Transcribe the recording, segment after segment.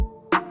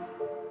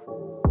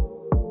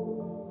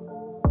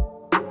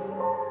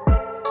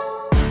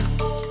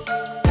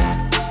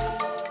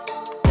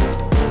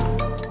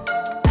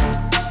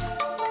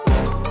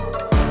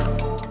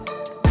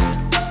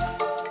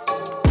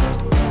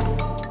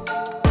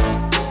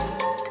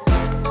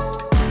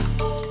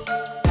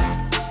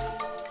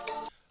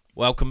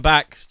Welcome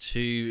back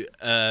to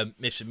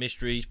Myths and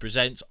Mysteries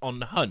presents On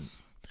the Hunt.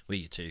 We're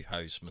your two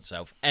hosts,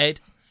 myself, Ed,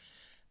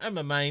 and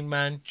my main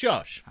man,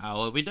 Josh. How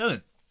are we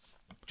doing?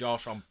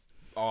 Josh, I'm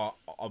a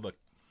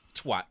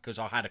twat because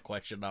I had a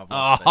question. I've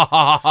lost it.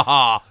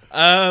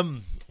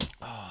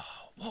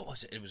 What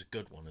was it? It was a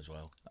good one as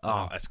well.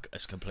 Oh,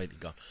 it's completely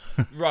gone.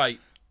 Right.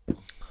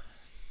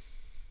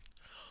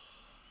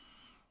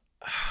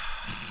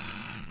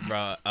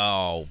 Right.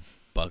 Oh,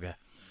 bugger.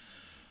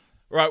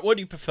 Right, what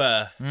do you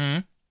prefer?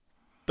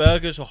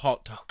 Burgers or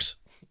hot dogs?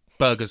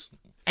 Burgers.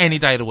 Any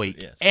day of the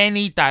week. Yes.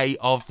 Any day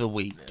of the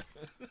week.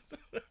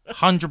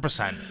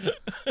 100%.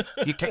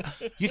 You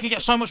can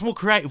get so much more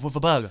creative with a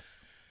burger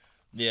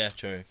Yeah,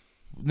 true.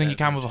 than you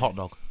can with a hot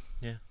dog.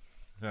 Yeah.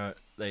 All right,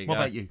 there you What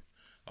go. about you?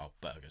 Oh,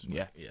 burgers.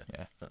 Yeah. Yeah.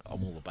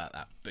 I'm all about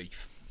that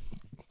beef.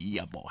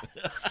 Yeah, boy.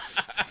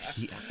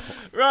 Yeah,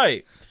 boy.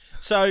 Right.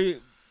 So,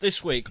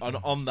 this week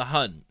on the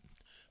Hunt,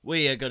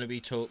 we are going to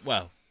be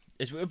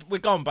we're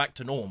going back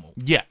to normal.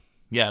 Yeah.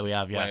 Yeah, we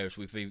have, yeah. Whereas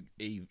we've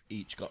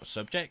each got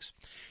subjects.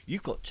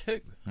 You've got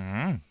two.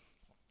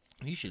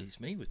 Usually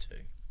it's me with two.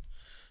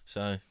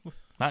 So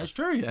That is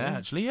true, yeah,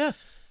 actually, yeah.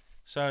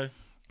 So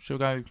Shall we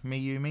go me,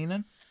 you, me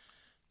then?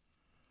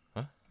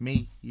 Huh?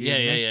 Me, you,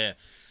 me? Yeah.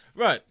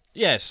 Right.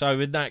 Yeah, so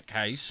in that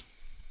case,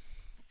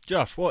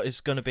 Josh, what is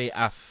going to be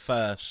our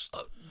first?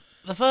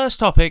 The first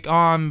topic,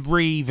 I'm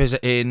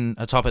revisiting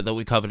a topic that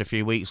we covered a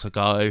few weeks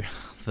ago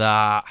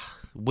that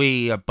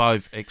we have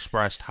both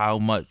expressed how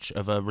much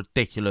of a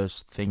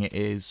ridiculous thing it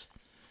is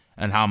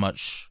and how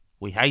much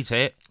we hate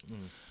it.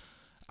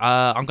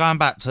 I'm going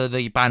back to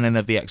the banning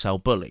of the XL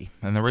Bully.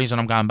 And the reason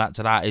I'm going back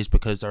to that is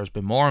because there's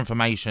been more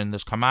information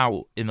that's come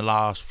out in the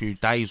last few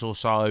days or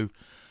so.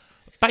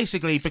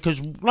 Basically, because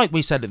like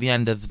we said at the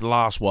end of the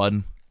last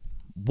one,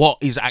 what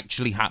is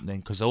actually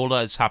happening? Because all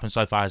that's happened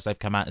so far is they've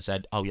come out and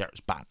said, oh yeah,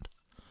 it's banned.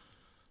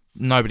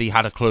 Nobody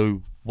had a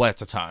clue where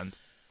to turn.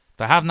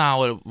 They have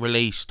now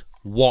released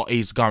what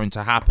is going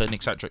to happen,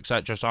 etc.,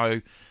 etc.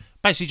 So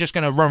basically just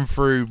going to run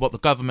through what the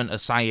government are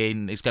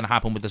saying is going to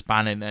happen with this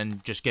banning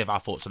and just give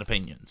our thoughts and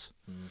opinions.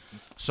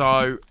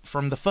 So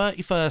from the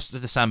 31st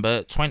of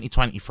December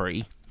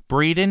 2023,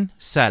 breeding,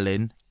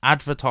 selling,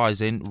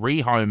 advertising,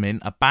 rehoming,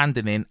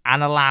 abandoning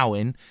and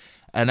allowing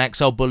an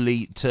XL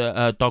Bully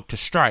to dog to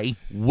stray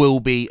will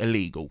be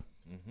illegal.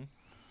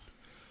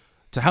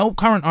 To help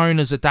current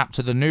owners adapt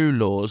to the new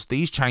laws,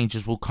 these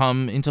changes will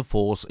come into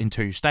force in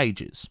 2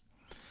 stages.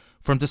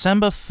 From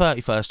December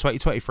 31st,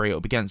 2023, it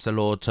will be against the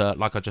law to,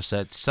 like I just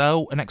said,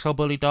 sell an XL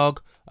Bully dog,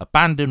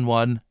 abandon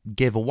one,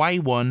 give away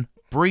one,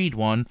 breed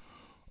one,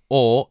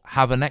 or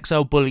have an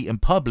XL Bully in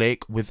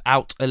public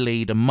without a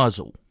lead and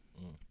muzzle.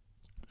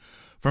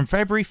 From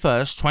February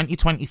 1st,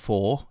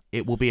 2024,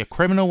 it will be a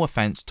criminal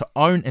offence to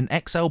own an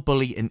XL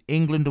Bully in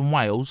England and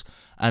Wales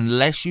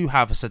unless you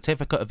have a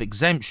certificate of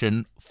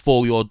exemption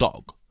for your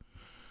dog.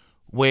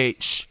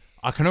 Which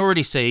I can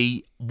already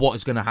see what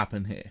is going to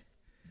happen here.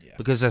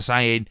 Because they're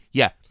saying,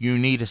 yeah, you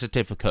need a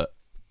certificate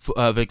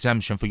of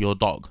exemption for your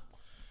dog.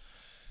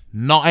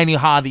 Not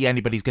hardly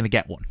anybody's going to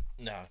get one.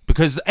 No.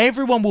 Because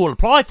everyone will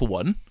apply for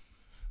one,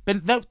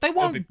 but they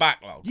won't. It'll be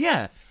backlogged.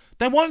 Yeah.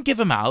 They won't give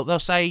them out. They'll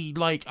say,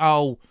 like,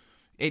 oh,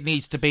 it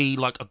needs to be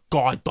like a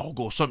guide dog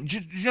or something. Do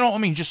you know what I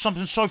mean? Just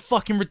something so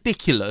fucking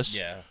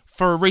ridiculous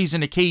for a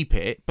reason to keep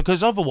it.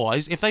 Because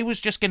otherwise, if they was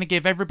just going to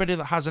give everybody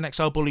that has an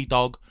XL Bully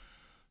dog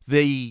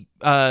the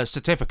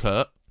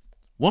certificate,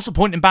 what's the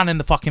point in banning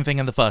the fucking thing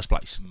in the first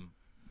place?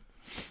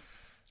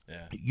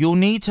 Yeah. You'll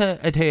need to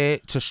adhere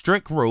to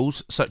strict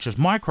rules such as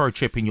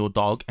microchipping your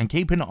dog and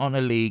keeping it on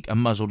a leash and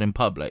muzzled in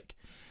public.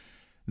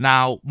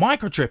 Now,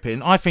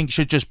 microchipping, I think,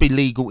 should just be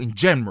legal in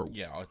general.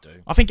 Yeah, I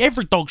do. I think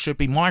every dog should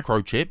be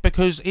microchipped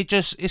because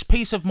it's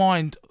peace of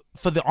mind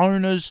for the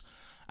owners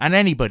and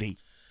anybody.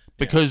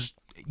 Because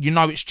you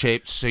know it's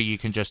chipped, so you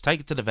can just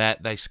take it to the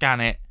vet, they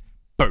scan it,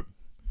 boom.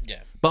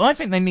 Yeah. But I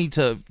think they need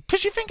to,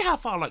 because you think how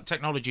far like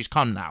technology's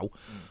come now,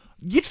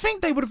 you'd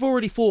think they would have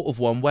already thought of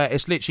one where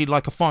it's literally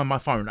like a Find My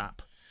Phone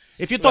app.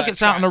 If your dog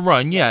gets out on a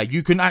run,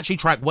 you can actually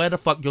track where the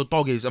fuck your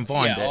dog is and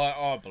find it. Yeah,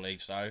 I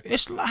believe so.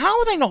 It's how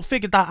have they not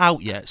figured that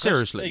out yet?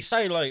 Seriously. They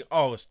say like,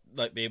 oh, it's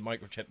like being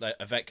microchipped, that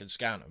a vet can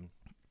scan them.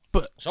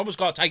 But someone's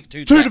got to take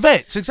it to the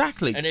vets,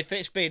 exactly. And if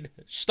it's been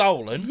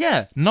stolen,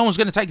 no one's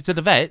going to take it to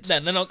the vets.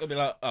 Then they're not going to be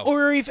like, oh.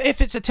 Or if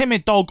it's a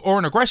timid dog or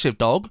an aggressive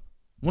dog,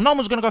 well, no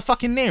one's going to go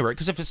fucking near it,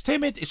 because if it's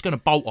timid, it's going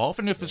to bolt off,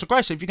 and if it's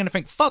aggressive, you're going to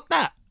think, fuck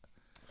that.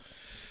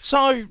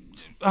 So,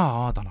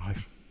 I don't know.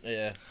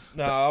 Yeah.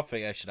 No, I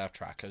think they should have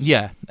trackers.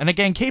 Yeah, and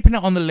again, keeping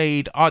it on the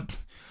lead, I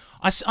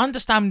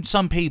understand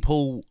some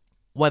people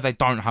where they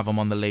don't have them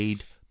on the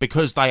lead,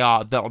 because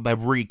their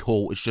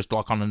recall is just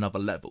like on another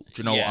level.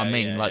 Do you know what I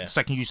mean? The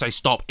second you say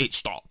stop, it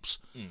stops.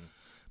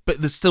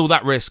 But there's still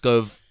that risk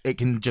of it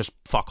can just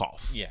fuck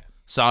off. Yeah.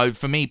 So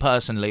for me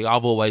personally,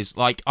 I've always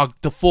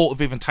the thought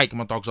of even taking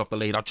my dogs off the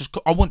lead,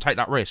 I wouldn't take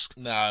that risk.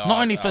 No.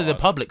 Not only for the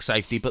public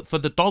safety, but for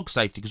the dog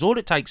safety, because all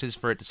it takes is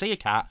for it to see a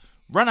cat,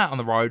 run out on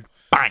the road,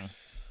 bang.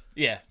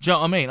 Yeah. Do you know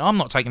what I mean? I'm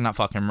not taking that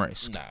fucking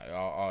risk. No,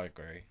 I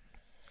agree.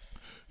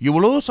 You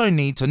will also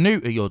need to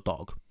neuter your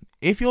dog.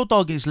 If your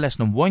dog is less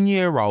than 1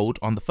 year old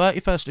on the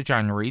 31st of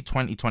January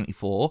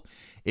 2024,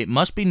 it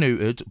must be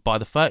neutered by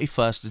the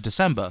 31st of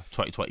December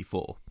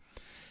 2024.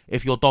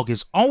 If your dog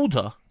is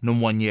older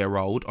than 1 year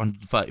old on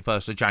the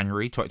 31st of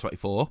January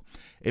 2024,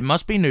 it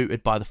must be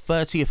neutered by the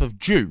 30th of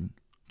June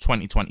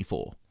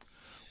 2024.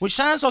 Which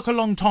sounds like a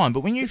long time, but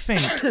when you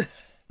think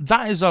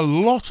that is a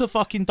lot of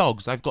fucking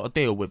dogs they've got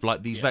to deal with,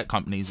 like these vet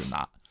companies and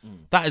that.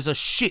 That is a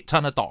shit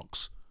ton of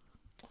dogs.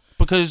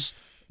 Because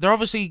they're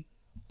obviously...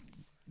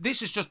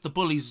 This is just the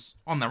bullies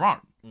on their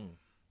own.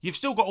 You've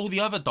still got all the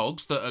other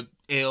dogs that are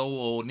ill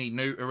or need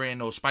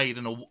neutering or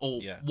spading or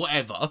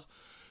whatever.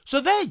 So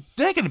they're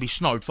going to be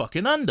snowed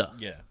fucking under.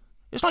 Yeah.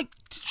 It's like,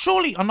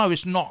 surely, I know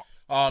it's not...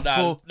 Oh,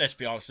 no, let's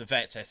be honest, the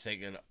vets are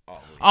thinking,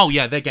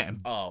 yeah, they're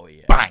getting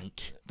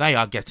bank. They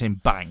are getting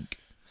bank.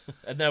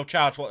 And they'll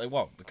charge what they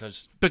want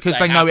because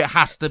they know it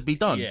has to be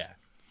done. Yeah.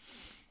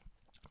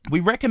 We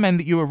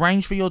recommend that you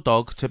arrange for your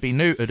dog to be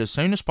neutered as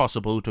soon as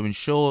possible to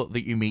ensure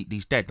that you meet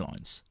these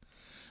deadlines.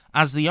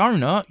 As the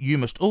owner, you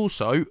must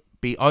also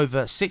be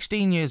over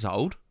 16 years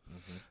old,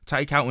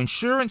 take out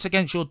insurance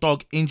against your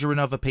dog injuring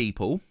other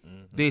people.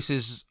 This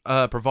is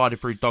provided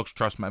through Dogs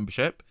Trust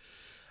membership.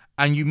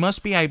 And you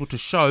must be able to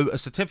show a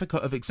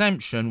certificate of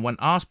exemption when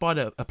asked by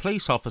a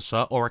police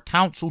officer or a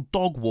council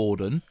dog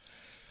warden,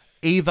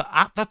 either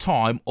at the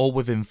time or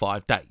within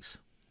 5 days.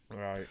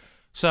 Right.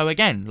 So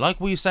again,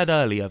 like we said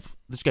earlier,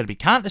 there's going to be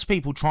countless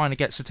people trying to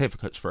get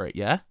certificates for it,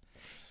 yeah?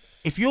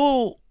 If,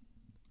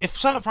 say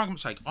for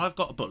argument's sake, I've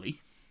got a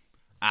bully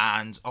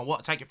and I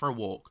want to take it for a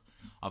walk,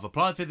 I've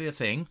applied for the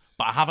thing,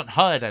 but I haven't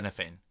heard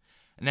anything.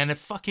 And then a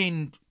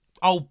fucking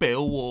old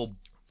Bill or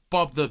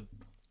Bob the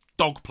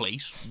dog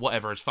police,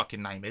 whatever his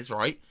fucking name is,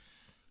 right,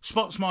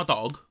 spots my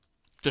dog,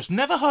 just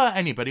never hurt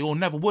anybody or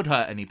never would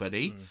hurt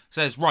anybody,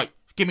 says, right,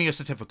 give me your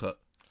certificate.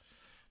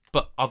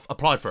 But I've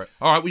applied for it.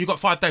 All right, well, you've got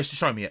 5 days to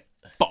show me it.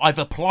 But I've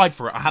applied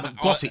for it. I haven't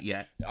got it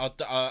yet.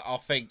 I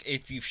think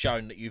if you've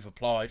shown that you've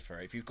applied for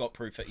it, if you've got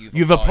proof that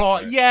you've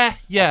applied for it,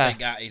 yeah. I think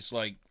that is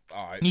like,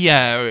 all right.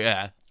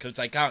 Yeah. Because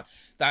they can't,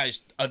 that is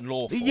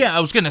unlawful. Yeah, I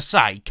was going to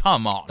say,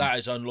 come on. That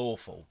is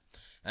unlawful.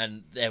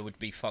 And there would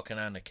be fucking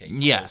anarchy.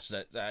 Yeah.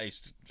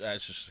 That's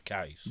just the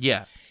case.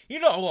 Yeah. You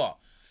know what?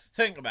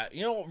 Think about it.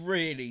 You know what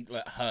really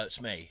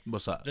hurts me?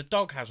 What's that? The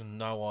dog has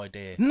no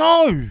idea.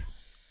 No.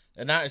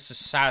 And that is the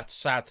sad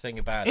thing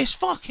about it. It's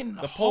fucking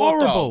the poor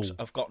horrible. dogs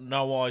have got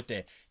no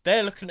idea.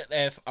 They're looking at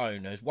their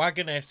owners,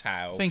 wagging their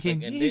tail,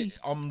 thinking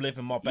I'm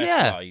living my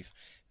best life,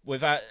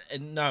 without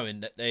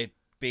knowing that they're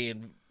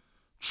being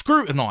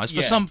scrutinised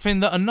for something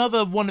that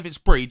another one of its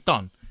breed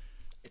done.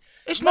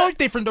 It's no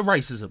different to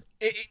racism.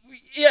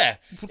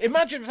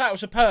 Imagine if that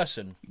was a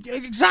person.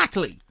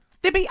 Exactly.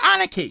 There'd be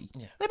anarchy.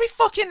 Yeah. There'd be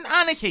fucking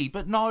anarchy.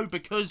 But no,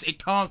 because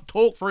it can't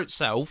talk for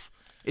itself,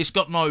 it's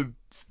got no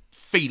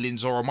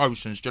feelings or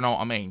emotions, do you know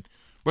what I mean?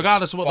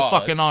 Regardless of what the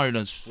fucking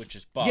owners... Which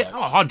is bad. Yeah,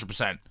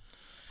 100%.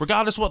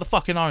 Regardless of what the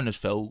fucking owners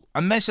feel.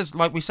 And this is,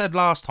 like we said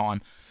last time,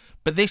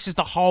 but this is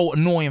the whole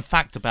annoying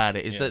fact about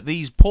it, is that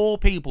these poor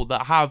people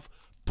that have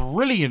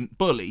brilliant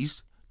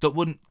bullies that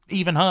wouldn't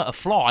even hurt a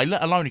fly,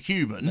 let alone a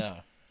human,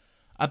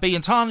 are being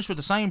tarnished with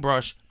the same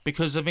brush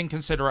because of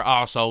inconsiderate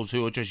arseholes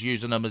who are just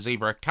using them as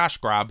either a cash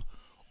grab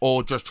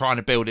or just trying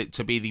to build it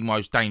to be the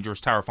most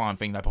dangerous, terrifying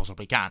thing they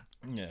possibly can.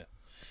 Yeah.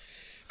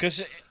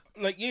 Because...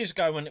 like years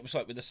ago when it was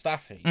like with the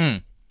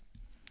staffies,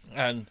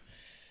 and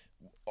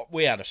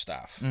we had a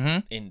staff,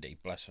 Indy,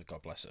 bless her,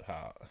 God bless her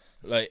heart,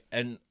 like,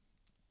 and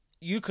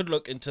you could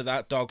look into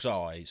that dog's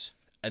eyes,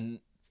 and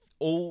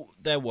all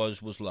there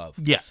was love.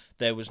 Yeah,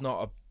 there was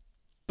not a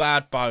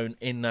bad bone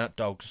in that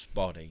dog's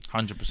body.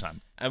 100%.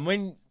 And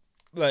when,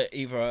 like,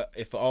 either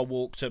if I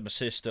walked her, my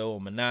sister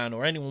or my nan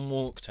or anyone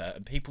walked her,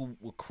 and people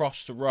would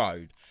cross the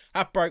road,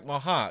 that broke my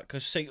heart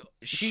because she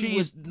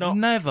was not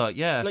never,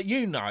 like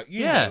you know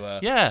her.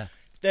 Yeah,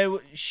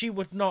 she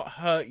would not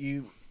hurt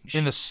you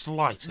in the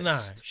slightest. No,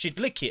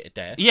 she'd lick you to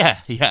death. Yeah.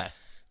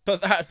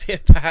 But that'd be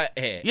about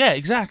it. Yeah,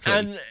 exactly.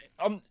 And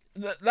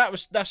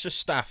that's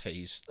just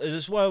staffies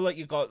as well. Like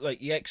you got like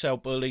the XL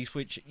bullies,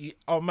 which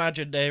I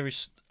imagine there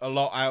is a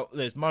lot out.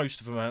 There's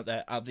most of them out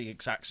there are the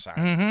exact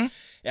same.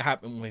 It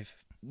happened with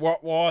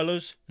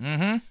Rottweilers,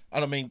 and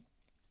I mean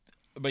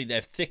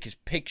they're thick as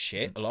pig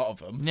shit. A lot of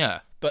them. Yeah.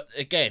 But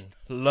again,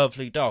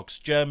 lovely dogs,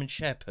 German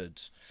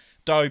Shepherds,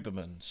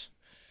 Dobermans,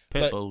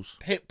 Pit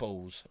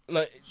bulls.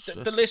 Like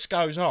the list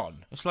goes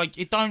on. It's like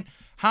it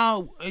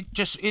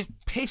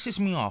pisses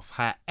me off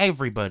how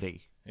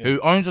everybody who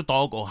owns a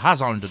dog or has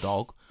owned a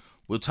dog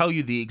will tell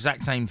you the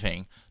exact same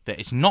thing, that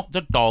it's not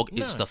the dog,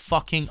 it's the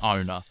fucking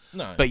owner.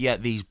 No. But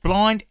yet these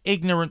blind,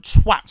 ignorant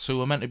twats who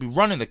are meant to be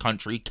running the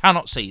country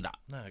cannot see that.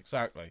 No,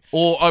 exactly.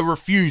 Or are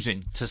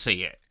refusing to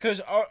see it.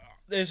 Because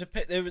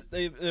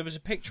there was a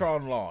picture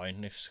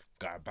online, this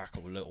going back a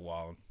little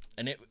while,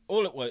 and it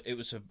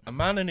was a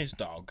man and his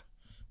dog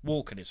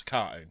walking. It's a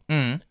cartoon,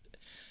 and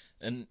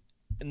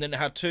then it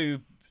had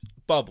two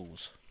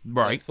bubbles,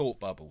 like thought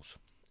bubbles.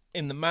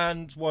 In the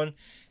man's one,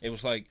 it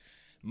was like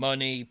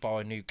money,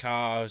 buy new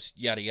cars,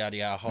 yada yada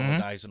yada,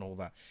 holidays and all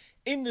that.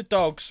 in the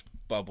dog's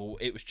bubble,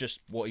 it was just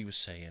what he was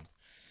seeing.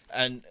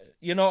 And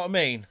you know what I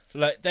mean?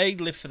 Like, they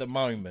live for the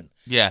moment.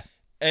 Yeah.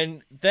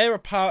 And they're a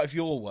part of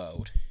your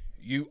world.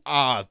 You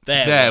are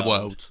their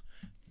world.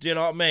 Do you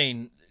know what I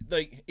mean?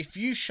 Like, if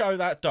you show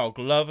that dog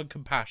love and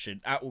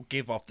compassion, that will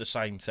give off the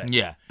same thing.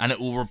 Yeah, and it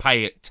will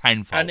repay it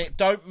tenfold. And it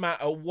don't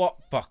matter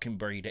what fucking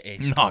breed it is.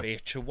 No. It could be a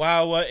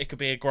Chihuahua, it could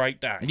be a Great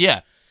Dane.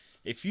 Yeah.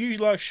 If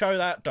you show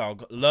that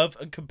dog love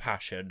and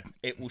compassion,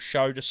 it will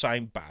show the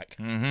same back.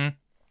 Mm-hmm.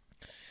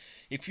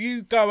 If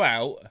you go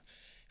out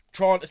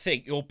trying to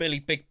think you're Billy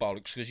Big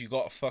Bollocks because you've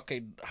got a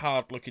fucking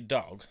hard-looking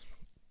dog,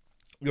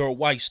 you're a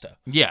waster.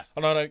 Yeah.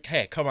 And I don't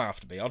care. Come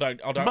after me. I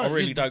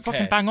really don't care.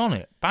 Fucking bang on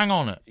it. Bang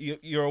on it.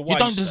 You're a waster.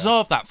 You don't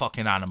deserve that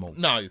fucking animal.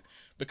 No,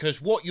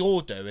 because what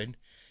you're doing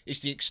is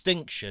the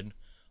extinction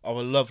of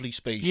a lovely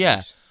species.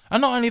 Yeah.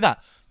 And not only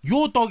that,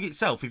 your dog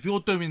itself, if you're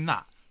doing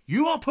that,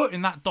 you are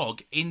putting that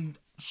dog in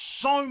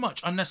so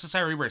much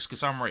unnecessary risk.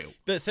 It's unreal.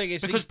 But the thing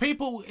is, because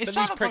people, but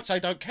these pricks,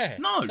 they don't care.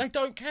 No, they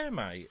don't care,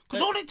 mate.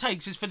 Because all it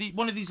takes is for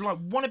one of these like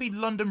wannabe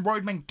London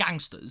roadmen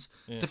gangsters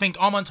to think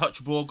I'm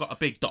untouchable. I've got a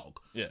big dog,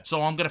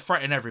 so I'm going to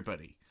threaten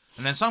everybody.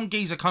 And then some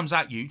geezer comes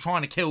at you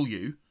trying to kill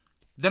you.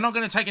 They're not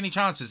going to take any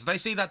chances. They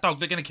see that dog,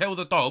 they're going to kill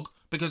the dog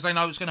because they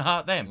know it's going to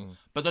hurt them.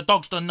 But the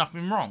dog's done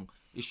nothing wrong.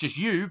 It's just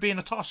you being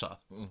a tosser.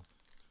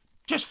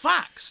 Just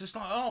facts. It's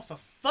like, oh, for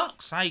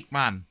fuck's sake,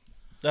 man.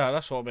 No,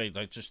 that's what I mean.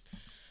 Like, just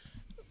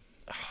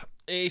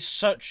it's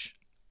such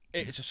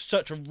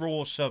a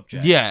raw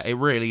subject. Yeah, it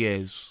really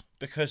is.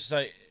 Because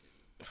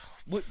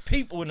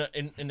people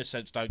in a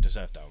sense don't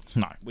deserve dogs.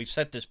 No, we've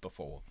said this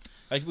before.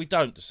 Like, we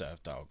don't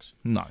deserve dogs.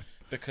 No,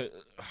 because.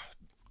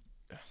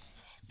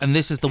 And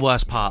this is the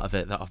worst part of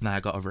it that I've now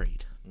got to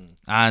read.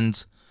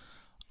 And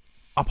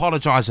I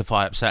apologise if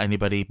I upset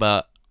anybody,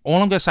 but all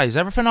I'm going to say is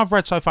everything I've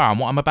read so far and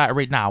what I'm about to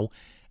read now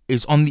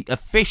is on the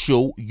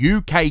official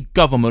UK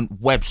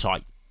government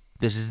website.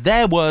 This is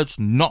their words,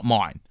 not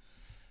mine.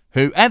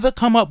 Whoever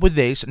come up with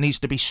this needs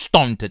to be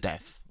stoned to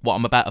death, what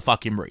I'm about to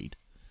fucking read.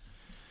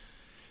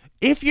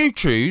 If you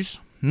choose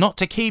not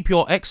to keep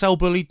your XL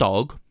Bully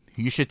dog,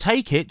 you should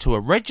take it to a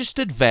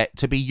registered vet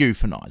to be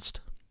euthanised.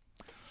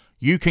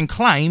 You can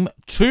claim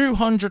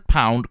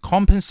 £200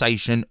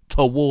 compensation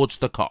towards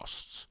the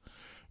costs.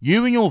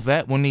 You and your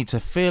vet will need to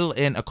fill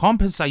in a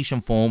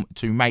compensation form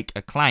to make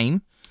a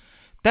claim.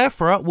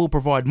 DEFRA will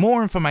provide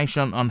more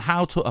information on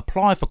how to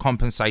apply for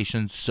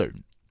compensation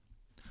soon.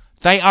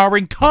 They are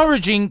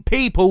encouraging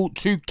people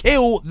to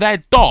kill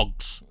their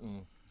dogs.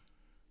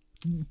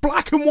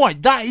 Black and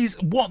white, that is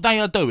what they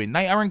are doing.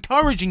 They are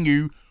encouraging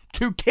you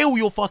to kill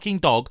your fucking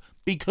dog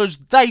because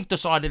they've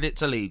decided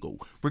it's illegal.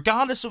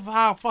 Regardless of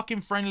how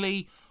fucking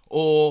friendly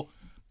or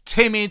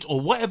timid or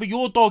whatever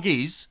your dog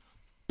is,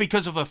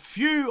 because of a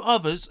few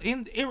others,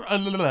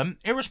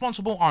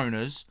 irresponsible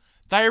owners,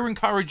 they are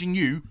encouraging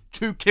you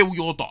to kill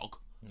your dog.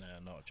 No,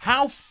 not a chance.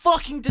 How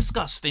fucking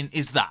disgusting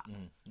is that?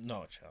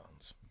 Not a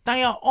chance.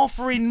 They are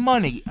offering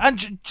money. And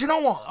do you know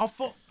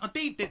what? I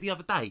deeped it the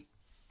other day.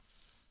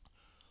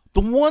 The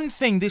one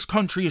thing this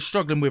country is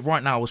struggling with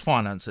right now is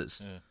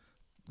finances. Yeah.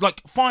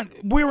 Like,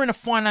 we're in a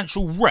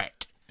financial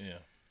wreck. Yeah.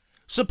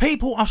 So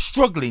people are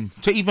struggling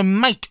to even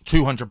make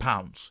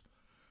 £200.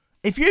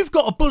 If you've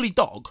got a bully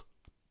dog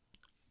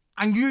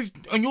and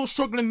you're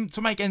struggling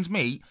to make ends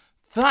meet,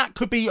 that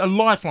could be a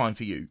lifeline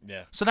for you.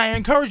 Yeah. So they're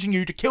encouraging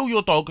you to kill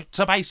your dog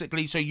to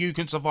basically so you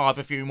can survive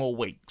a few more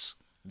weeks.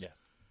 Yeah.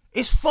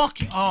 It's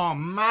fucking... Oh,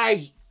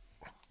 mate.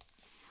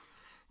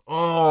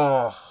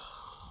 Oh.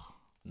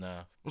 No.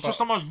 It's just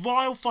the most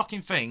vile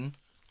fucking thing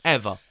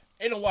ever.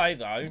 In a way,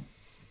 though,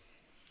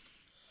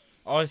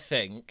 I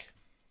think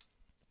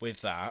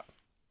with that,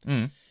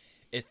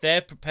 if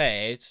they're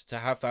prepared to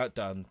have that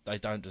done, they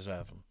don't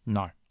deserve them.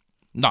 No,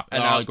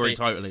 I agree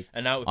totally.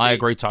 And that would I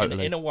agree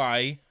totally. In a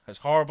way, as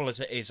horrible as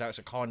it is, that's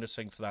a kind of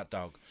thing for that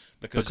dog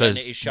because then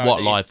it is shown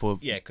what life will...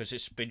 Yeah, because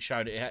it's been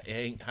shown it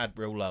ain't had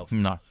real love.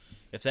 No.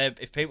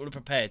 If people are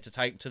prepared to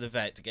take him to the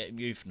vet to get him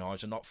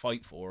euthanised and not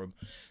fight for him,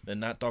 then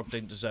that dog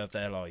didn't deserve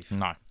their life.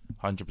 No,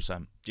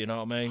 100%. Do you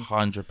know what I mean?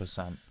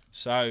 100%.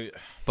 So,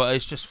 but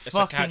it's just it's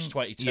fucking... a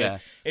catch-22. Yeah.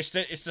 It's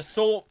the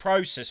thought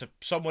process of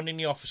someone in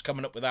the office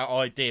coming up with that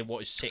idea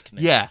what is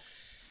sickening. Yeah.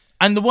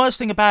 And the worst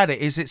thing about it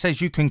is it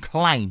says you can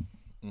claim.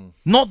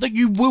 Not that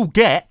you will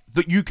get,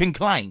 that you can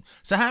claim.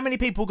 So how many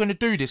people are going to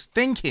do this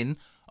thinking,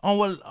 oh,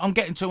 well, I'm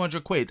getting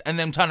 200 quid, and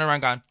then turn around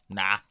going,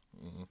 nah.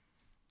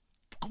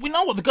 We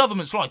know what the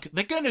government's like.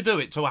 They're going to do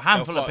it to a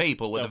handful of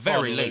people at the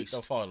very least.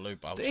 They'll find a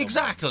loophole.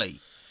 Exactly.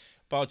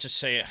 But I'll just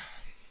see it.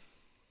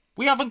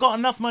 We haven't got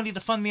enough money to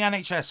fund the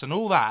NHS and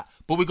all that,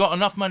 but we got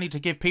enough money to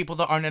give people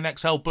that own an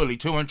XL Bully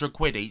 200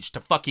 quid each to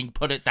fucking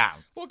put it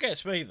down. What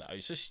gets me, though,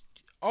 is just...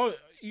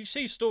 you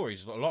see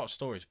stories, a lot of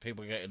stories of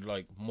people getting,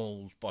 like,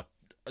 mauled by...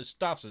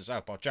 Stuff that's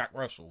out by Jack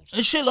Russells.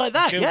 And shit like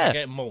that, Children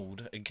getting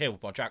mauled and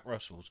killed by Jack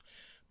Russells.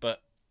 But...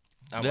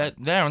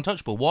 They're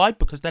untouchable. Why?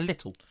 Because they're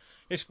little.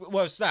 It's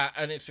that,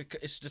 and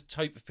it's the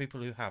type of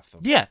people who have them.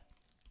 Yeah.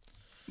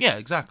 Yeah,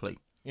 exactly.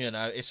 You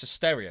know, it's a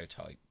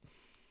stereotype.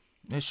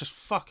 It's just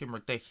fucking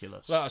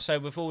ridiculous. Like I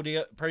said, with all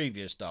the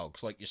previous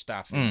dogs, like your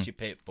Staffies, your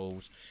Pit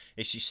Bulls,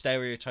 it's your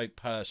stereotype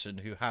person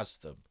who has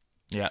them.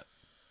 Yeah.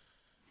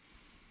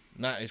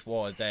 And that is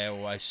why they're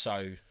always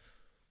so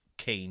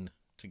keen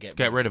to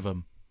get rid of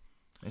them.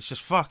 It's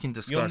just fucking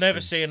disgusting. You'll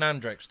never see an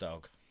Andrex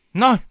dog.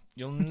 No.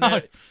 You'll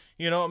never.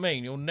 You know what I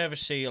mean? You'll never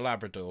see a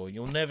Labrador.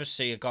 You'll never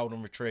see a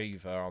Golden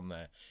Retriever on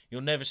there.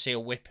 You'll never see a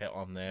Whippet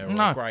on there or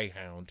a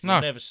Greyhound.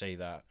 You'll never see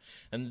that.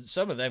 And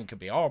some of them could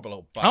be horrible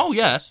little bastards. Oh,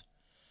 yeah.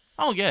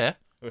 Oh, yeah.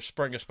 Or a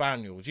Springer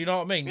Spaniel. Do you know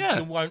what I mean? Yeah.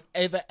 You won't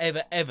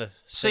ever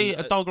see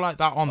a dog like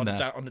that on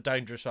there. On the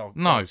dangerous dog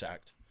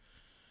act.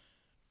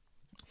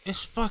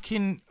 It's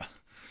fucking...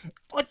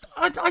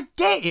 I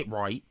get it,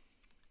 right?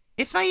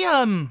 If they,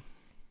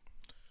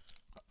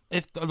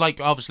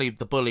 obviously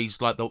the bullies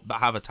that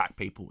have attacked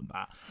people and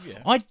that,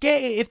 I'd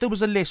get it if there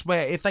was a list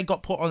where if they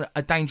got put on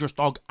a dangerous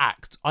dog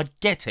act, I'd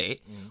get it,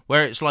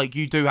 where it's like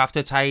you do have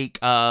to take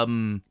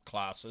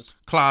classes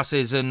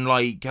and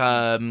like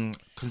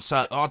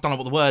concern. I don't know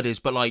what the word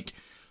is, but like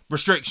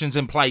restrictions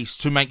in place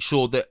to make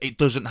sure that it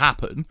doesn't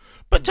happen.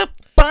 But to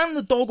ban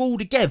the dog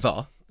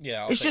altogether,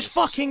 it's just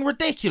fucking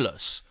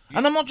ridiculous.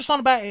 And I'm not just on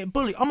about it,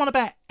 bully. I'm on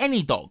about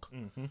any dog.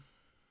 Mm-hmm.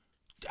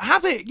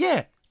 Have it,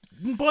 yeah.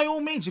 By all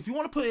means, if you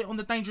want to put it on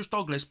the dangerous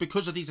dog list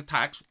because of these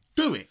attacks,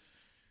 do it.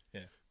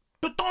 Yeah.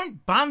 But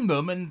don't ban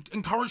them and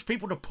encourage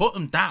people to put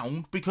them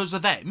down because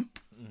of them.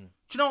 Mm. Do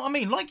you know what I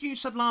mean? Like you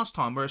said last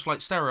time, where it's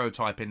like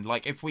stereotyping.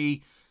 Like if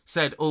we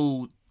said,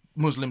 oh,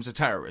 Muslims are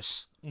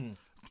terrorists. Mm.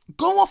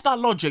 Go off that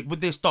logic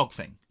with this dog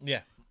thing.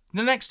 Yeah.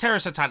 The next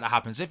terrorist attack that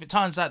happens, if it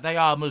turns out they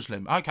are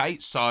Muslim, okay,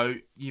 so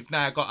you've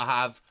now got to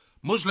have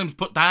Muslims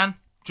put down.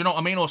 Do you know what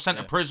I mean? Or sent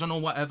to prison or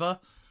whatever.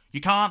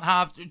 You can't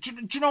have...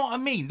 Do you know what I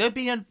mean? There'd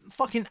be a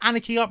fucking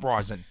anarchy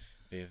uprising.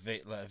 Be a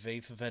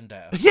V for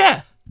Vendetta.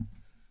 Yeah!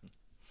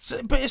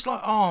 So, but it's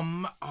like,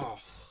 I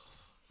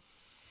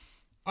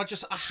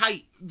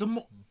hate...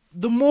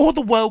 The more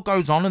the world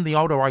goes on and the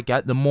older I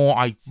get, the more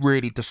I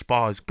really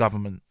despise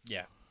government.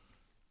 Yeah.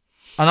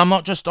 And I'm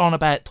not just on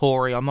about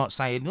Tory. I'm not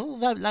saying, oh,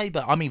 vote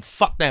Labour. I mean,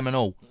 fuck them and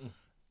all.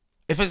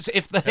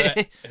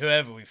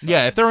 Whoever we fuck.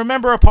 Yeah, if they're a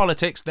member of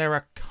politics, they're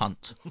a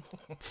cunt.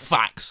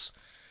 Facts.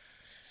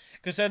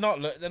 Because they're not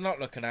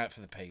looking out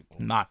for the people.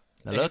 No,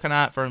 they're looking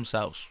out for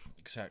themselves.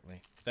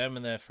 Exactly. Them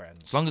and their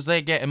friends. As long as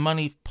they're getting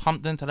money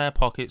pumped into their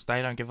pockets,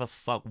 they don't give a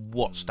fuck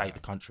what state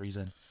the country's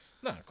in.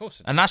 No, of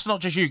course. And that's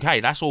not just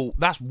UK.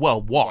 That's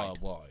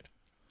worldwide.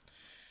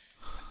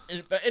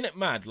 But isn't it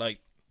mad? Like,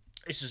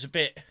 it's a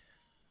bit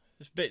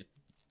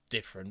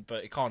different,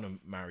 but it kind of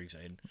marries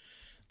in.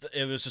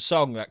 It was a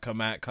song that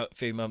came out a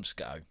few months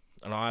ago,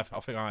 and I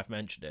think I have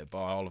mentioned it,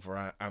 by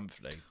Oliver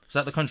Anthony. Is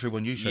that the country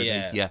one you showed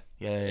me? Yeah.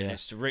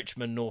 It's the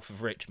Richmond, north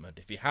of Richmond.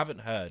 If you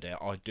haven't heard it,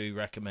 I do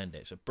recommend it.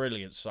 It's a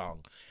brilliant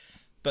song.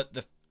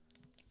 But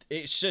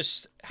it's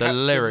just... The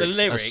lyrics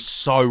are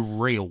so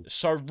real.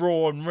 So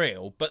raw and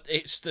real, but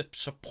it's the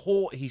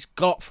support he's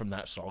got from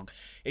that song.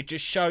 It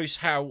just shows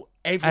how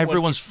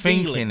everyone's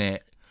thinking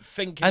it.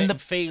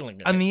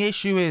 Feeling it. And the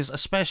issue is,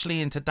 especially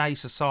in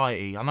today's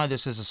society, I know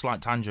this is a slight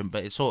tangent,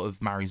 but it sort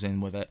of marries in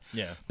with it.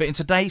 Yeah. But in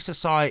today's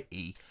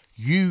society,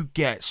 you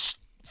get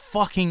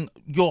fucking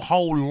your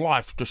whole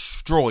life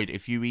destroyed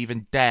if you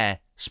even dare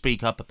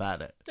speak up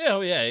about it.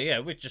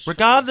 Yeah.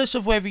 Regardless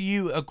of whether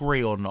you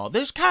agree or not.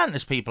 There's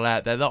countless people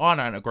out there that I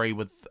don't agree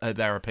with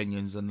their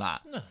opinions and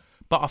that. No.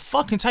 But I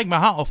fucking take my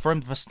hat off for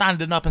them for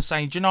standing up and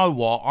saying, do you know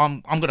what?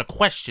 I'm going to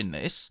question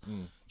this.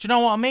 Do you know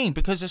what I mean?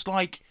 Because it's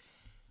like...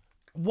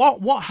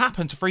 What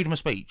happened to freedom of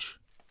speech?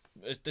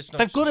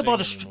 They've got it by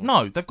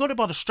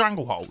the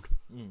stranglehold,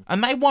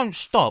 and they won't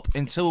stop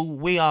until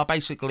we are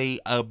basically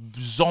a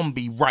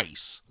zombie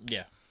race.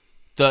 Yeah,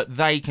 that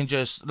they can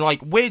just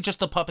we're just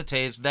the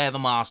puppeteers. They're the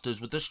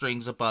masters with the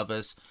strings above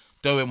us,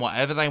 doing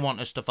whatever they want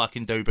us to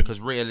fucking do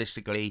because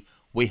realistically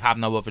we have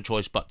no other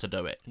choice but to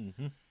do it.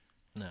 Mm-hmm.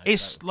 No,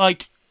 it's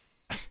like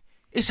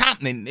it's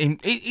happening.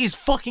 It is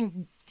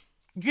fucking.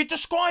 You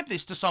describe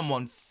this to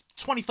someone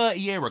 20, 30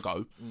 years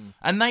ago,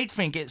 and they'd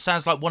think it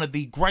sounds like one of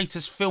the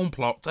greatest film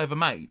plots ever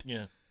made.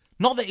 Yeah.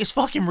 Not that it's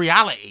fucking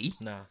reality.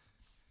 Nah.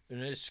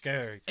 It's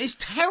scary. It's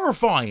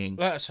terrifying.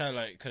 That's how,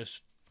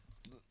 because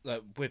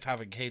with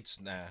having kids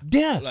now.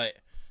 Yeah.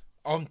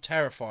 I'm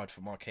terrified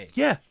for my kids.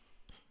 Yeah.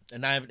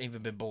 And they haven't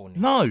even been born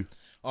yet. No.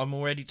 I'm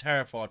already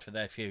terrified for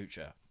their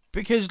future.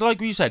 Because,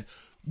 like we said,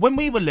 when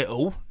we were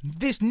little,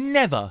 this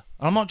never...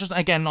 I'm not just,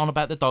 again, on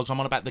about the dogs. I'm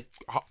on about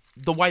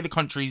the way the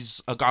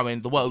countries are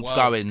going, the world's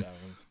going.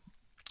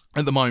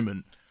 At the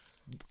moment,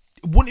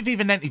 wouldn't have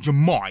even entered your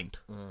mind.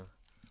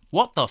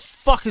 What the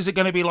fuck is it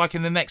going to be like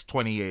in the next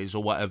 20 years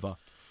or whatever?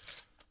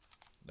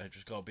 They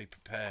just got to be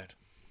prepared.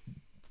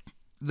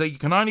 You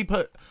can only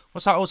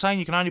what's that old saying?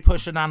 You can only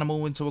push an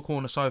animal into a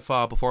corner so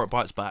far before it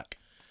bites back.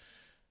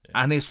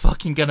 Yeah. And it's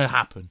fucking going to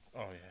happen.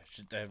 Oh,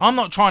 yeah. I'm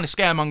not trying to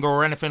scaremonger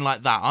or anything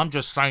like that. I'm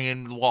just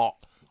saying what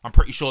I'm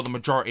pretty sure the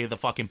majority of the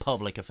fucking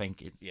public are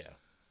thinking. Yeah.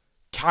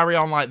 Carry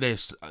on like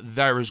this,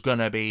 there is going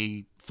to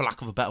be, for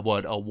lack of a better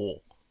word, a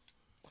war.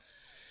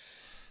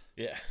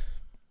 Yeah.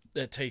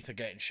 Their teeth are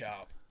getting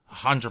sharp.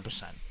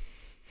 100%.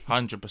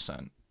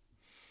 100%.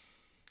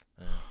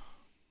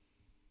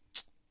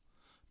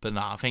 But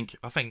no, I think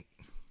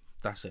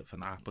that's it for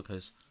now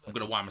because I'm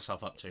going to wind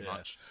myself up too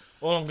much.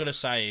 All I'm going to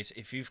say is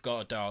if you've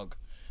got a dog,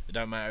 it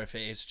don't matter if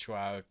it is a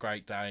Chihuahua,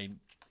 Great Dane,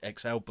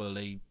 XL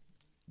Bully,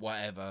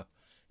 whatever,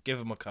 give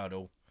them a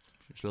cuddle.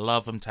 Just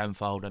love them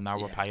tenfold and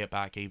they'll repay it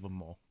back even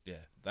more.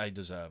 Yeah, they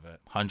deserve it.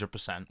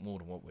 100%. More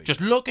than what we Just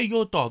do. look at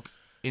your dog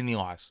in the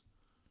eyes.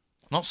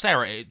 Not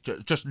stare at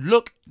it. Just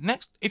look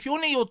next. If you're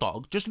near your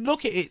dog, just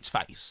look at its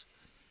face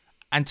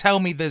and tell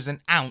me there's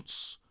an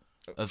ounce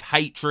of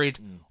hatred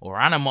or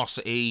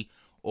animosity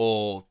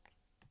or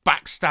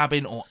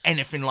backstabbing or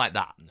anything like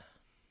that.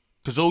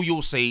 Because all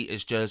you'll see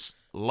is just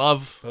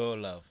love, Pure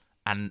love,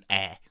 and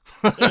air.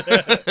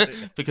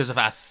 Because of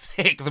how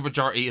thick the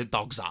majority of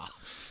dogs are.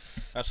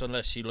 That's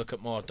unless you look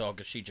at my dog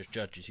and she just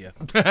judges you.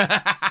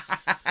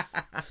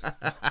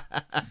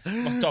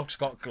 My dog's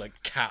got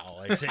like cat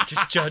eyes. It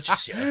just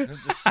judges you. And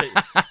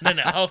then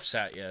it huffs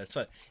at you. It's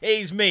like,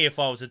 it's me if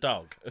I was a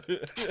dog.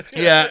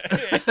 Yeah.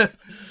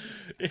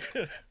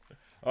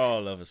 Oh, I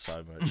love her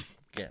so much.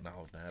 Getting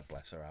old now,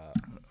 bless her heart.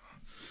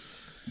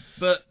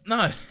 But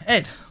no,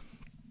 Ed,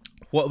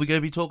 what are we going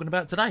to be talking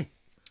about today?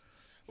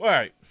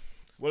 Right.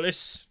 Well,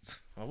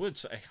 I would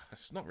say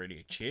it's not really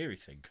a cheery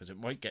thing because it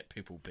might get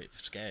people a bit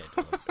scared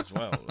as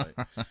well. Like,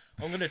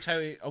 I'm going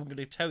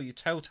to tell you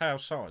telltale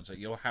signs that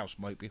your house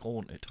might be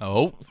haunted.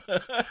 Oh,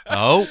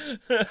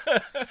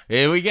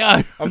 here we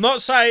go. I'm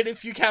not saying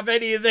if you have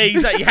any of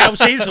these that your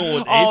house is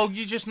haunted. Oh,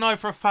 you just know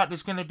for a fact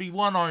there's going to be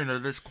one owner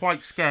that's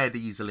quite scared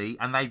easily,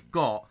 and they've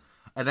got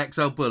an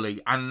XL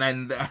Bully, and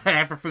then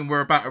everything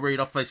we're about to read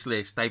off this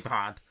list they've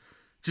had.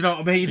 Do you know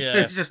what I mean? Yeah.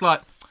 It's just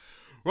like,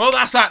 well,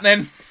 that's that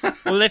then.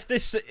 Well,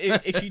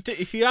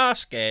 if you are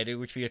scared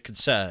or if you're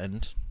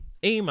concerned,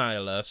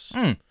 email us,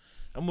 and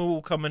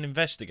we'll come and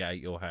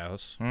investigate your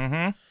house,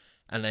 and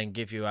then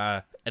give you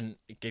our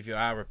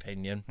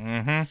opinion.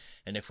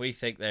 And if we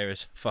think there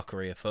is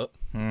fuckery afoot,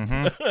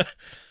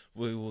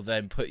 we will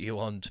then put you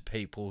on to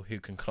people who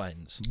can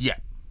cleanse. Yeah,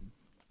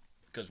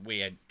 because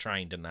we ain't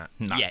trained in that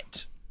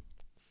yet.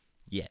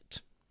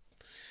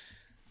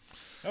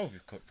 That would be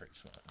pretty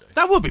smart, dude.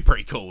 That would be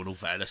pretty cool, in all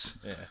fairness.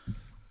 Yeah.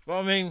 Well,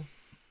 I mean,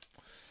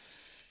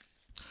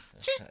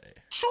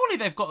 surely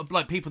they've got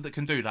like people that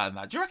can do that and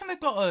that. Do you reckon they've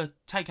got to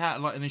take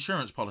out like an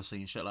insurance policy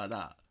and shit like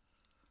that?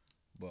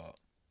 what?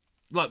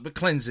 Like the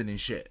cleansing and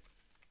shit.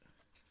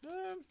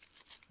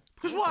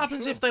 Because what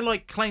happens if they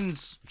like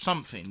cleanse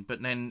something,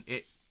 but then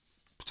it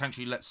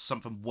potentially lets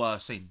something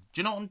worse in?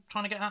 Do you know what I'm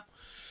trying to get at?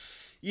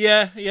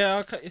 Yeah.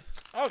 Okay.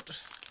 I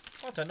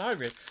don't know,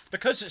 really,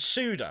 because it's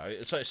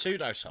like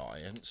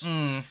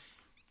pseudoscience.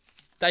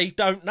 They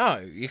don't know.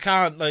 You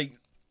can't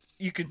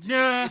you could.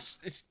 Yeah.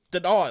 It's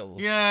denial.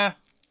 Yeah.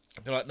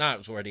 I'd be like, no, it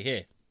was already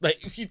here.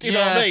 Like, you do know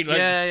what I mean? Like,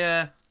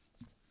 yeah.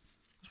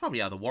 That's probably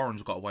how the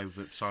Warrens got away with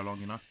it for so long,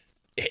 you know.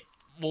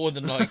 More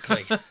than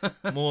likely.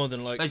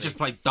 They just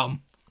played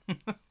dumb.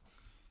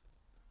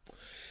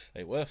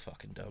 They were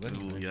fucking dumb,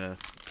 anyway. Oh,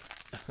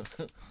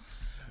 yeah.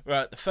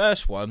 Right, the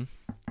first one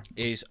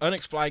is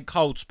unexplained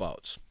cold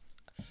spots.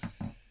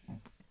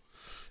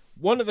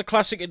 One of the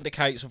classic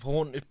indicators of a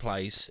haunted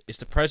place is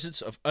the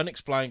presence of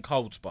unexplained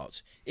cold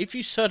spots. If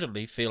you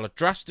suddenly feel a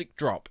drastic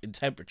drop in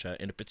temperature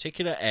in a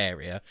particular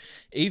area,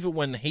 even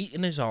when the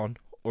heating is on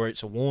or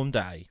it's a warm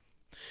day,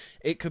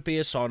 it could be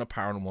a sign of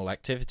paranormal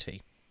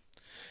activity.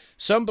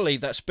 Some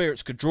believe that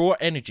spirits could draw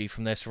energy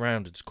from their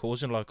surroundings,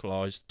 causing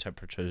localised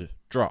temperature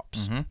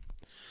drops.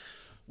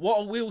 What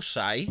I will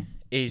say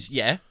is,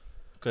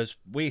 because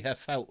we have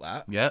felt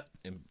that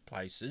in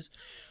places,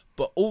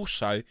 but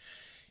also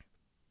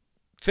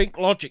think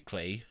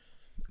logically.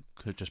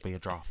 Could just be a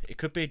draft. It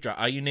could be a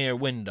draft. Are you near a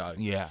window?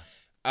 Yeah.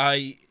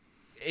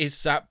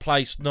 Is that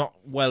place not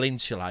well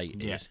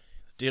insulated? Yeah.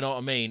 Do you know what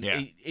I mean?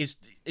 Yeah. Is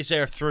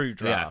there a through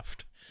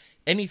draft?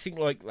 Anything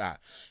like that.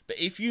 But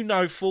if you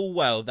know full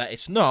well that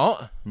it's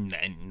not,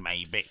 Then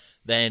maybe.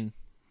 then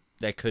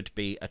there could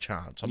be a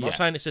chance. I'm not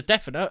saying it's a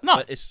definite, No.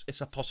 but it's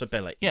a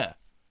possibility. Yeah.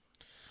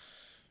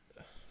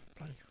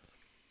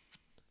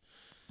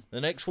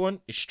 The next one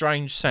is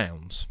strange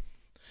sounds.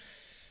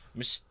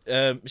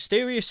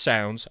 Mysterious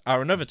sounds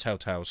are another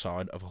telltale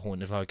sign of a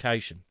haunted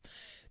location.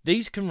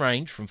 These can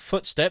range from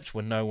footsteps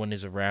when no one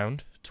is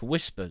around to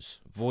whispers,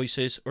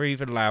 voices, or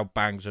even loud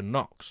bangs and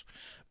knocks.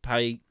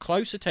 Pay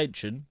close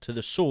attention to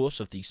the source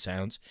of these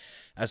sounds,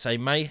 as they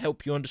may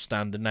help you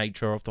understand the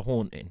nature of the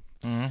haunting.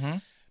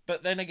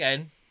 But then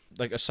again,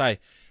 like I say,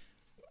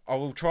 I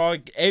will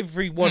try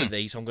every one of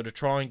these. I'm going to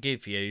try and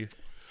give you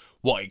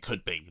What it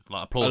could be,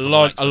 like a a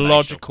plausible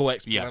logical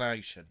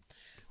explanation.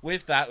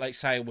 With that, like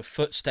say with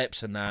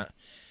footsteps and that,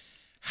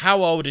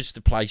 how old is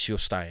the place you're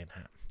staying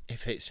at?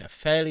 If it's a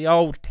fairly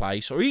old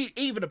place or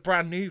even a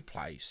brand new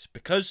place,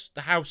 because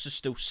the house is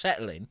still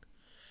settling,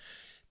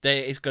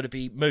 there is going to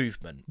be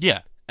movement.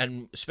 Yeah.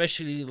 And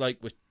especially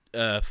like with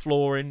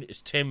flooring,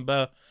 it's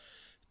timber.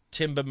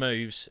 Timber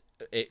moves,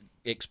 it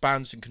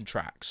expands and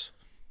contracts.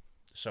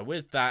 So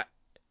with that,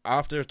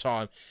 after a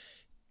time,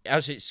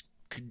 as it's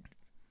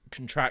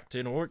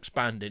contracting or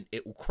expanding,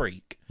 it will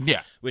creak.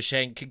 Yeah. Which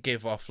then could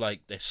give off,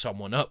 like, there's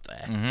someone up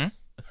there.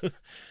 Mm-hmm.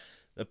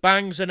 The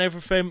bangs and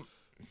everything,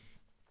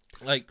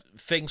 like,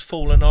 things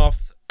falling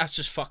off, that's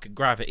just fucking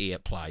gravity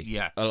at play.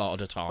 Yeah. A lot of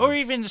the time. Or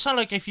even, so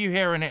like, if you're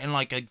hearing it in,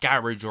 like, a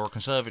garage or a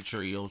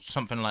conservatory or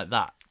something like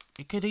that,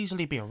 it could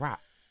easily be a rat.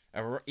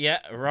 A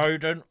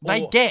rodent.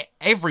 They get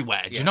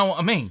everywhere. Do you know what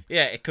I mean?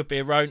 Yeah, it could be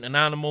a rodent, an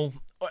animal.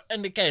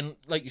 And again,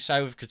 like you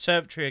say, with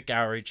conservatory or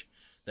garage,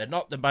 they're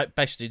not the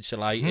best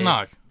insulated.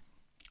 No.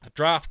 A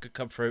draft could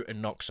come through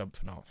and knock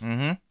something off.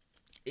 Mm-hmm.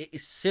 It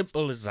is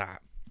simple as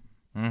that.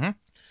 Mm-hmm.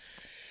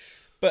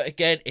 But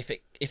again, if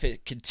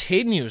it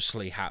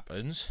continuously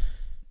happens,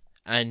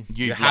 and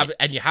you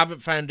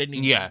haven't found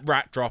any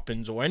rat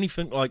droppings or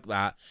anything like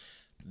that,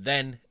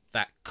 then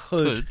that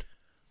could.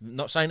 I'm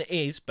not saying it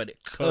is, but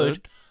it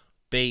could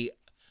be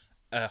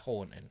a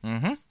haunting.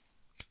 Mm-hmm.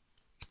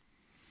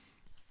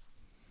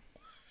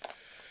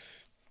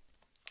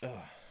 I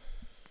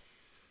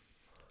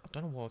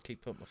don't know why I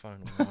keep putting my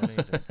phone on. I need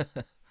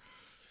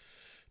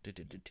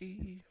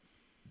it.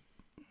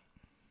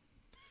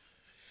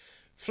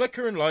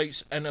 Flickering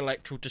lights and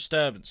electrical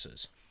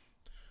disturbances.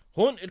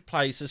 Haunted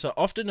places are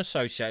often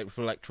associated with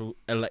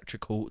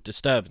electrical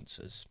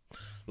disturbances.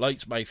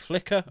 Lights may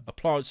flicker,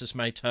 appliances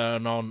may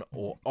turn on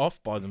or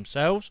off by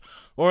themselves,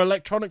 or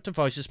electronic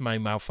devices may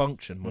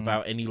malfunction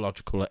without any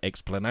logical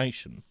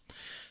explanation.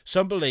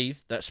 Some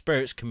believe that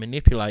spirits can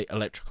manipulate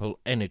electrical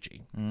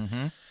energy.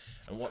 Mm-hmm.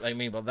 And what they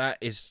mean by that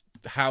is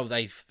how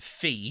they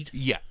feed.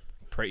 Yeah.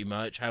 Pretty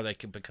much. How they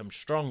can become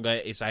stronger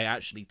is they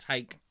actually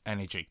take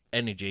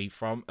energy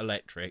from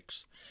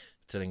electrics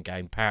to then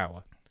gain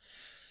power.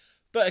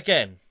 But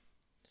again,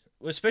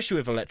 especially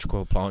with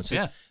electrical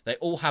appliances, they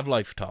all have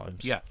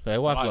lifetimes. Yeah. They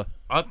all have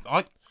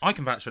I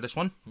can vouch for this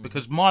one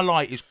because my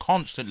light is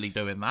constantly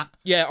doing that.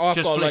 Yeah, I've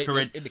just got flickering.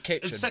 a light in the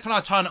kitchen. The second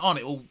I turn it on,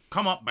 it will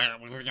come up,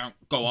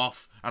 go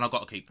off, and I've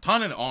got to keep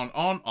turning it on,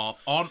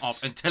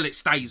 off, until it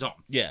stays on.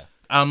 Yeah.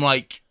 I'm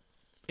like,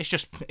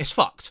 it's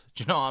fucked.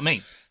 Do you know what I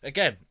mean?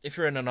 Again, if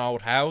you're in an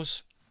old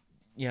house,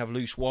 you have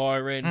loose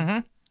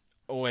wiring,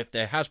 or if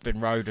there has been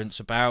rodents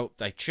about,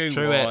 they chew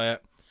wire.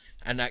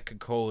 And that could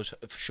cause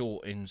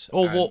shortings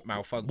and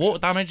malfunction. Water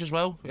damage as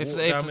well. If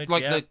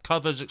the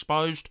cover's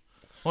exposed,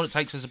 all it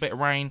takes is a bit of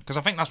rain. Because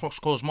I think that's what's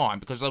caused mine.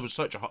 Because there was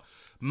such a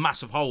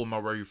massive hole in my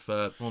roof.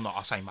 I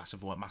say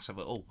massive, weren't massive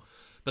at all.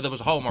 But there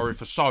was a hole in my roof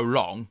for so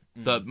long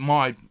that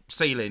my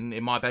ceiling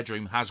in my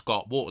bedroom has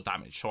got water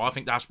damage. So I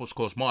think that's what's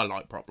caused my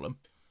light problem.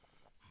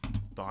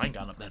 But I ain't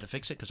going up there to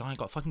fix it because I ain't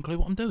got a fucking clue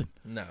what I'm doing.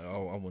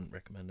 No, I wouldn't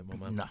recommend it, my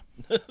man.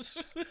 No.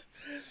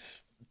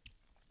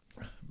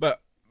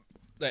 But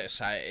let's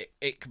say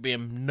it could be a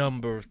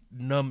number of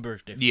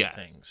different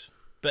things.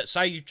 But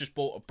say you just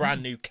bought a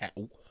brand new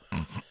kettle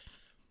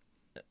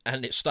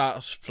and it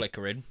starts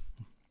flickering,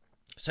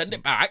 send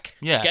it back,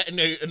 get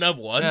another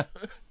one,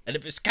 and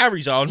if it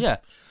carries on,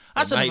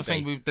 that's another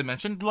thing we did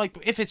mention. Like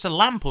if it's a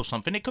lamp or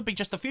something, it could be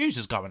just the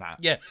fuses going out.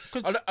 Yeah,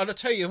 and I'll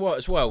tell you what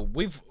as well.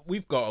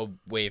 We've got a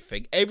weird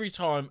thing. Every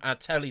time our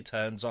telly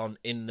turns on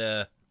in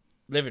the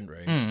living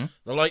room,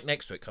 the light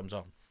next to it comes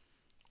on.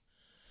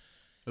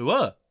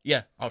 What?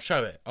 Yeah, I'll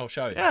show it.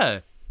 Yeah,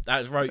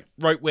 that is right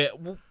where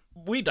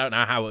we don't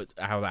know how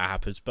that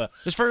happens, but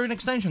it's through an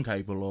extension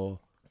cable or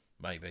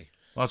maybe.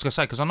 Well, I was gonna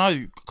say because I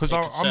know because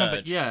I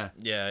remember.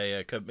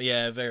 Yeah, could be.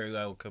 Yeah, very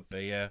well could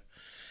be. Yeah,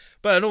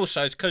 but and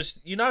also because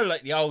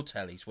like the old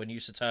tellies when you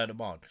used to turn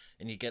them on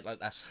and you get like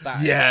that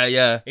static.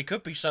 Yeah. It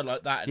could be something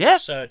like that and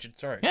it's surging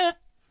through. Yeah.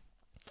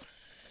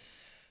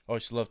 I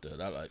just loved it.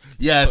 That like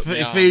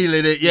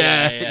feeling it.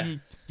 Yeah.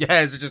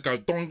 So just go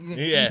dong.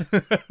 Yeah.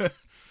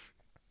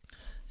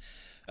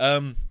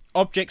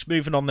 Objects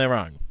moving on their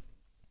own.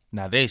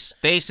 Now this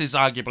is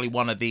arguably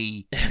one of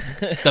the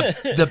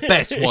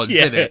best ones,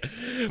 isn't it?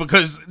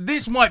 Because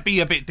this might be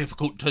a bit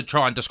difficult to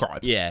try and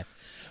describe. Yeah.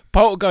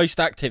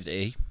 Poltergeist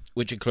activity,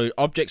 which include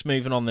objects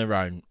moving on their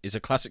own, is a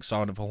classic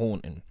sign of a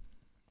haunting.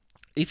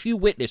 If you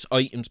witness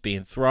items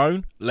being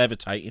thrown,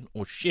 levitating,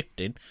 or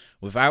shifting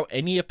without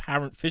any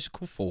apparent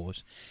physical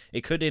force,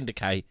 it could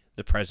indicate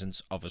the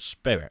presence of a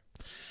spirit.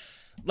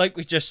 Like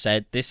we just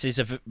said, this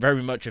is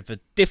very much of a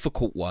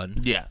difficult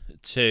one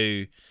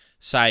to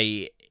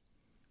say,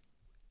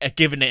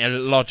 giving it a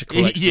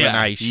logical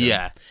explanation.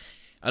 Yeah.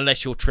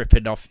 Unless you're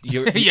tripping off.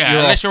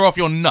 Unless you're off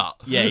your nut.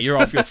 Yeah, you're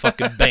off your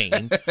fucking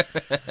bean.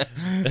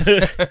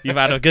 You've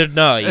had a good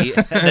night,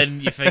 and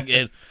then you're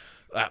thinking,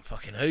 that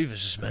fucking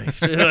Hoover's just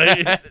moved.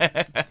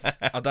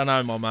 I don't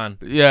know, my man.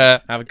 Yeah.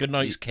 Have a good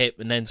night's kip,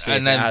 and then see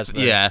if it has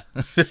moved. Yeah.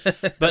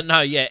 But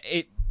no,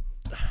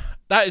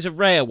 that is a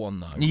rare one,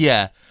 though.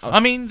 Yeah.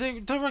 I mean,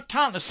 there are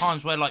countless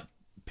times where, like,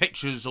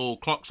 pictures or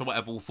clocks or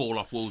whatever will fall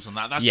off walls and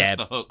that. That's just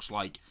the hooks,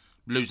 like,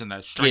 losing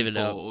their strength.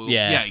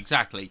 Yeah,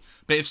 exactly.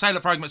 But if, say,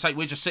 for argument's sake,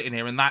 we're just sitting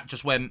here and that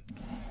just went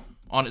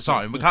on its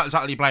own, we can't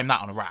exactly blame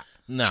that on a rat.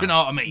 No. Do you know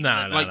what I mean?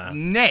 No.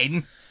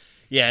 Then...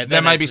 Yeah,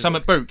 there may be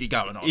something spooky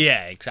going on.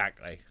 Yeah,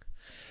 exactly.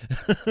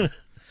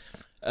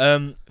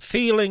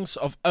 Feelings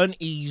of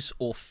unease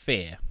or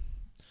fear.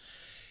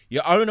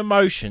 Your own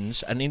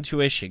emotions and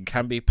intuition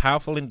can be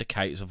powerful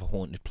indicators of a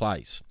haunted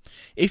place.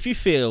 If you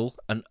feel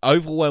an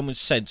overwhelming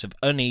sense of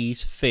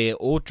unease, fear,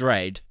 or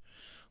dread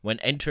when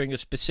entering a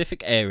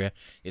specific area,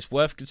 it's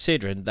worth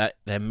considering that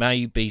there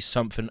may be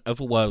something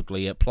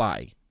otherworldly at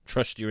play.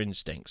 Trust your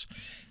instincts.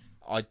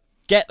 I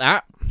get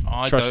that.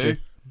 I Trust do. you.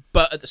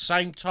 But at the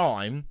same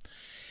time,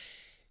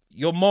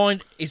 your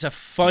mind is a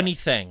funny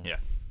thing. Yeah.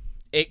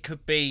 It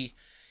could be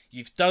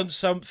you've done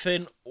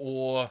something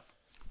or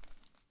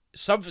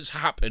something's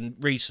happened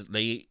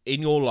recently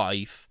in your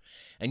life,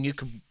 and you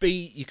could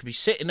be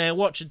sitting there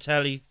watching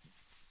telly,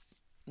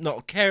 not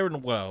a care in the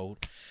world,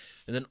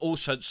 and then all of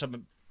a sudden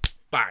something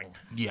bang,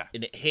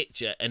 and it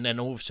hits you, and then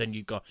all of a sudden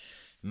you've got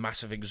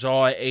massive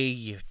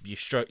anxiety,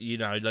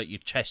 like your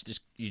chest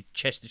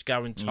is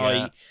going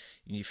tight,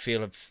 and you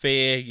feel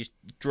fear, you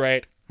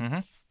dread,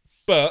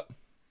 but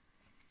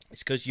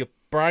it's because your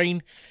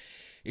brain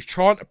is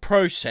trying to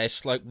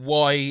process like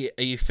why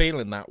are you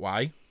feeling that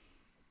way.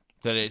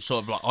 That it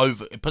sort of like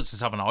it puts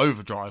itself in an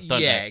overdrive,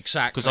 doesn't it? Yeah,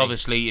 exactly. Because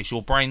obviously it's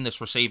your brain that's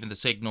receiving the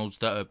signals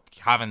that are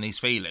having these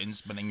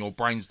feelings, but then your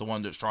brain's the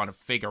one that's trying to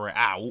figure it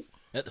out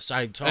at the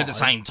same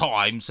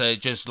time. So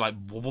it's just like,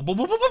 you know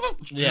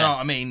what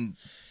I mean?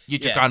 You're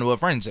just going to a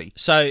frenzy.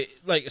 So,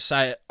 like I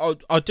say,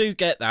 I do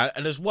get that,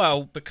 and as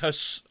well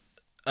because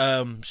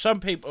some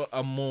people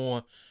are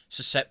more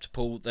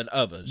susceptible than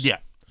others. Yeah.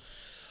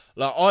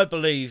 Like I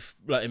believe,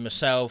 like in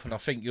myself, and I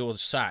think you're the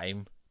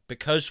same.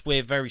 Because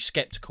we're very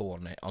sceptical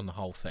on the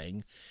whole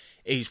thing,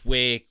 is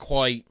we're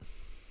quite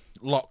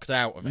locked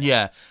out of it.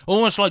 Yeah,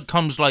 almost like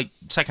comes like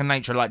second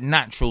nature, like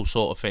natural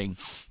sort of thing.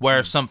 Where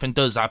if something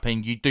does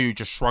happen, you do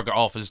just shrug it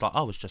off as like,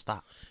 oh, it's just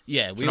that.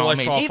 Yeah, we you know always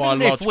try to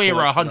find even if we're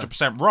logical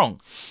 100% wrong,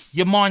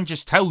 your mind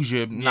just tells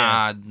you,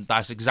 nah,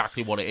 that's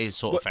exactly what it is,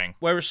 sort of thing.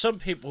 Whereas some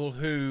people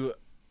who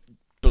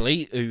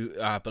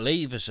are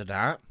believers of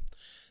that,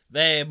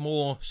 they're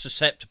more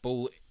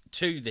susceptible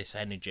to this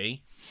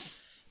energy,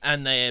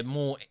 and they're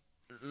more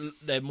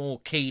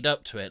keyed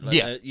up to it.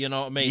 Like, you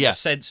know what I mean? Yeah. The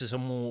senses are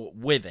more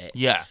with it.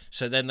 Yeah.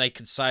 So then they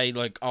could say,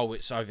 like, oh,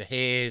 it's over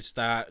here, it's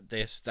that,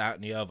 this, that,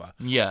 and the other.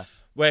 Yeah.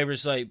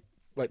 Whereas, like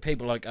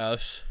people like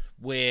us,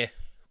 we're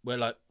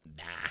like,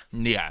 nah.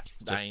 Yeah.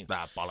 Just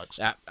that bollocks.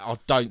 I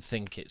don't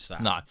think it's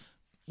that. No.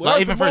 We're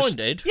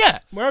open-minded. Yeah.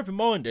 We're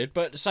open-minded,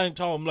 but at the same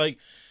time, like,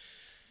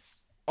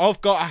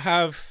 I've got to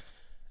have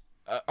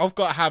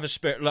a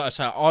spirit. Like I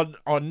say,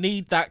 I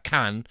need that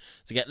can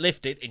to get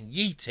lifted and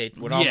yeeted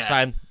when I'm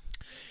saying,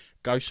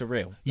 ghosts are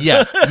real.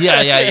 Yeah.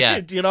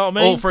 Do you know what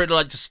I mean? Or for it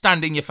like to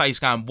stand in your face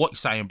going, what you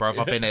saying, bro?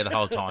 I've been here the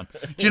whole time.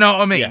 Do you know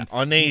what I mean? Yeah,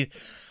 I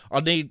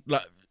need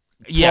like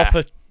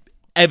proper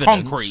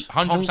evidence. Concrete.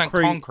 100%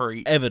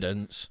 concrete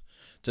evidence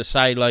to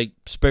say, like,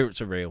 spirits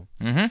are real.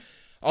 Mm-hmm.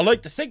 I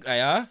like to think they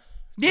are.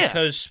 Yeah.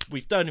 Because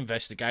we've done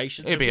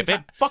investigations. It'd be a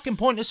bit fucking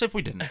pointless if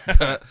we didn't.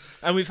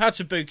 And we've had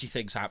some spooky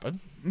things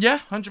happen. Yeah,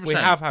 100%. We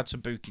have had some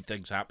spooky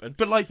things happen.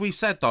 But like we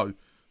said, though,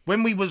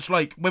 when we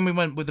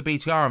went with the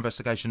BTR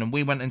investigation and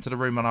we went into the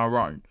room on our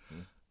own,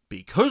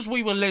 because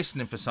we were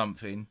listening for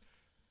something,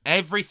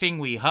 everything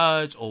we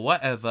heard or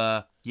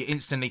whatever, you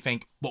instantly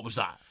think, what was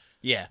that?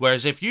 Yeah.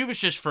 Whereas if you was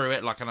just through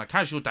it, like on a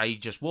casual day,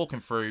 just walking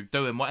through,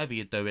 doing whatever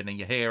you're doing, and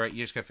you hear it,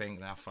 you just go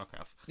think, nah, fuck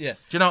off. Yeah.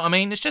 Do you know what I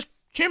mean? It's just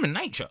human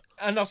nature.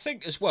 And I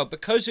think as well,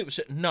 because it was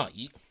at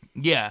night,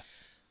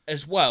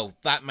 as well,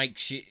 that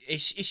makes you,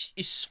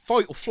 it's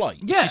fight or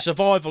flight. Yeah. It's a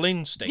survival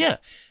instinct. Yeah.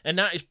 And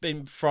that has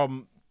been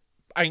from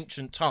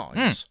ancient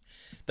times,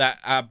 that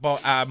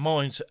our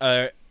minds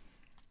are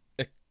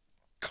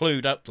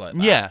clued up like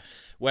that. Yeah.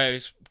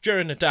 Whereas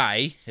during the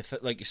day,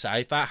 like you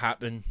say, if that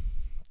happened,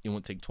 you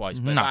wouldn't think twice.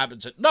 But if it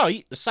happens at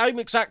night, the same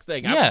exact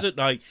thing happens at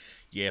night,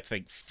 you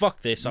think,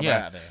 fuck this, I'm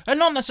out of here. And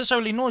not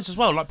necessarily noise as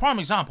well. Like, prime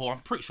example, I'm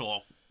pretty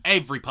sure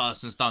every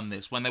person's done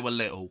this when they were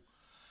little.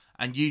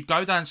 And you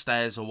go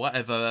downstairs or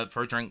whatever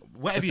for a drink,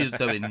 whatever you're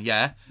doing,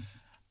 and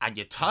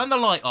you turn the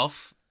light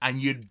off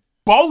and you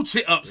bolt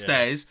it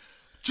upstairs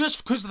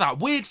just because of that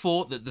weird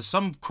thought that there's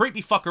some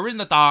creepy fucker in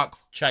the dark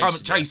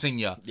chasing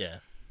you. Yeah.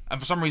 And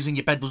for some reason,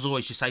 your bed was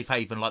always your safe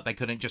haven. Like, they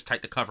couldn't just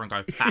take the cover and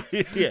go, ha.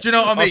 Yeah. Do you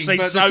know what I mean? I've seen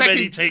But so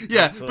many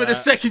TikToks but the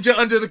second you're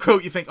under the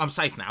quilt, you think, I'm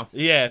safe now.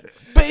 Yeah.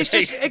 But it's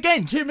just,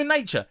 again, human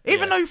nature.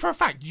 Even though, for a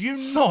fact, you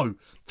know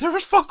there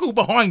is fuck all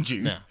behind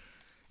you. No.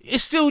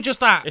 It's still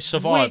just that. It's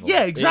survival.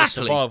 Yeah,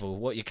 exactly. It's survival.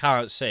 What you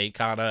can't see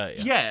can't hurt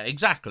you. Yeah,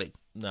 exactly.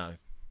 No.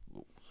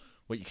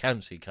 What you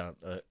can see can't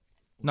hurt.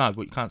 No,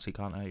 what you can't see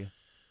can't hurt you.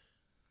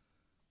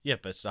 Yeah,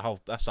 but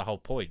that's the whole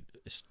point.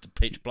 It's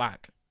pitch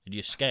black and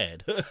you're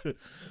scared.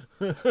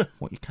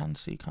 What you can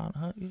see can't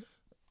hurt you?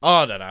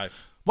 I don't know.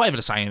 Whatever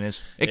the saying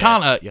is, it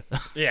can't hurt you.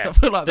 Yeah. I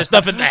feel like there's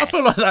nothing there. I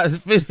feel like that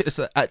is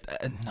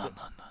no.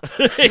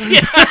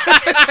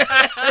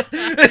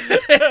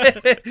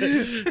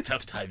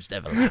 Tough times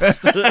never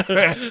last.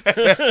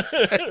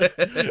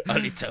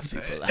 Only tough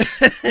people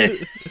last.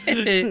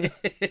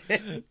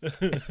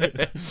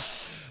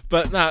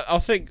 But no, I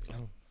think.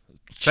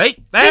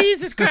 See? There?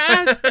 Jesus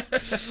Christ!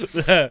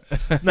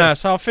 No,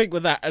 so I think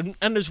with that,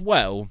 and as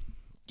well,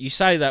 you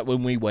say that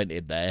when we went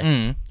in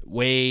there,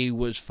 we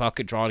was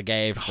fucking trying to get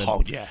everything.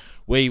 Oh, yeah.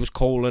 We was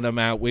calling them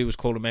out. We was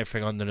calling them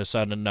everything under the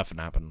sun, and nothing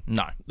happened.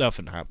 No.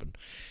 Nothing happened.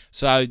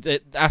 So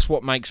that's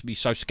what makes me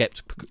so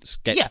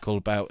skeptical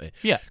about it.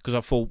 Yeah. Because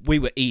I thought we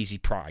were easy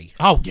prey.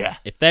 Oh, yeah.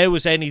 If there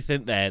was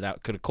anything there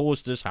that could have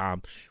caused us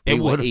harm, It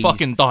would have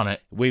fucking done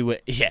it. We were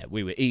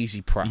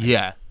easy prey.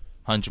 Yeah,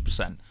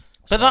 100%.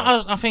 But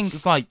I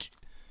think, like,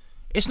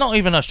 it's not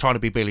even us trying to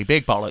be Billy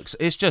Big Bollocks.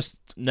 It's just...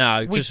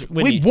 No, because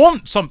we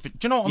want something.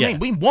 Do you know what I mean?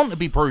 We want to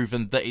be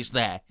proven that it's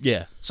there.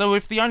 Yeah. So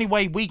if the only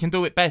way we can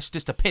do it best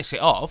is to piss it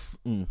off,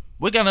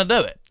 we're going to do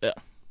it. Yeah.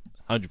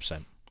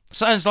 100%.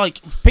 So it's like,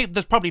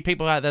 there's probably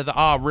people out there that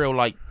are real,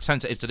 like,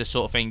 sensitive to this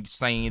sort of thing,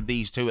 saying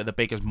these two are the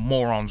biggest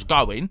morons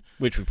going.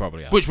 Which we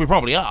probably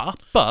are.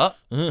 But,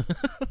 do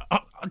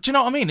you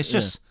know what I mean? It's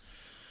just,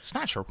 it's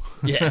natural.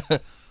 Yeah.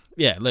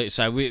 Yeah, look,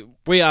 so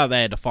we are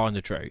there to find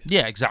the truth.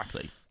 Yeah,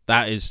 exactly.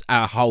 That is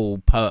our whole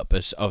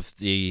purpose of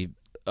the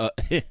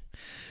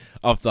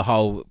of the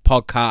whole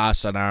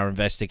podcast and our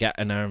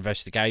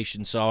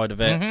investigation side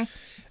of it.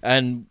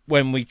 And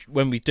when we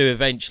do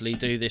eventually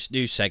do this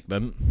new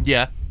segment,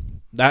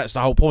 that's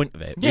the whole point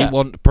of it. Yeah. We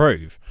want to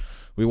prove.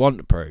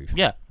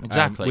 Yeah,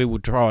 exactly. We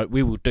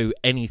will do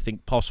anything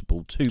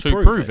possible to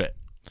prove it.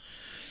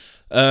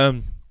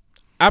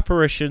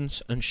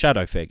 Apparitions and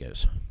shadow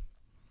figures.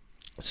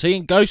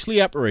 Seeing ghostly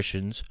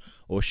apparitions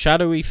or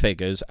shadowy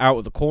figures out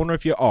of the corner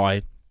of your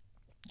eye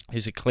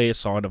is a clear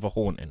sign of a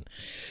haunting.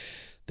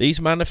 These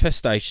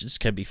manifestations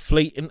can be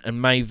fleeting and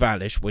may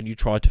vanish when you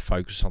try to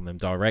focus on them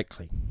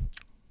directly.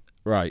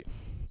 Right.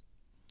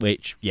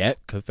 Which,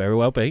 could very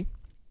well be.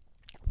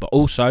 But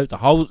also,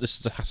 it's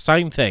the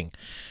same thing.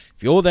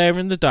 If you're there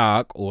in the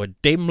dark or a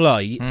dim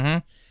light,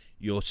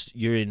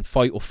 you're in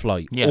fight or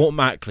flight. Yeah.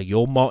 Automatically,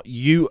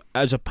 you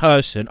as a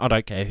person, I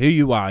don't care who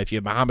you are, if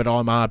you're Muhammad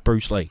Ahmad,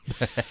 Bruce Lee,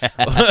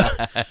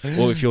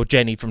 or if you're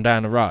Jenny from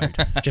down the road,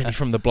 Jenny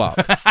from the block,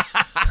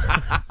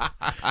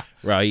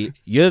 right?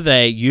 You're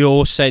there.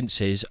 Your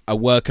senses are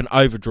working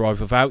overdrive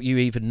without you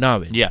even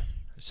knowing. Yeah.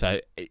 So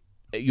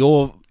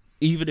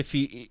even if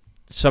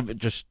something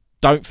just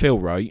don't feel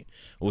right,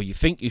 or you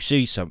think you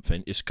see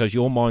something, it's because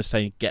your mind's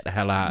saying, "Get the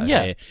hell out of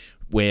here.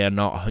 We're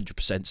not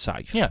 100%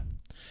 safe." Yeah.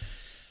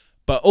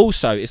 But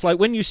also, it's like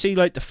when you see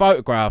like the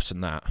photographs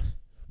and that,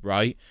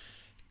 right?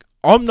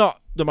 I'm not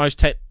the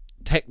most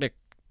technically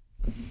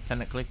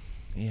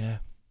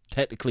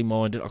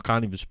minded. I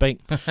can't even speak.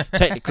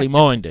 Technically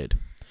minded,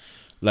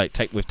 like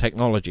with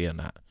technology and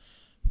that.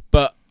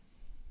 But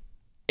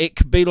it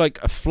could be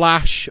like a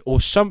flash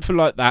or something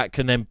like that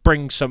can then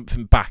bring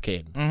something back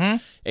in.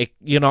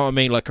 You know what I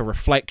mean, like a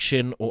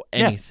reflection or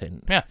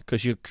anything. Yeah.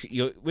 Because you're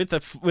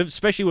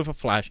especially with a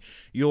flash,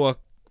 you're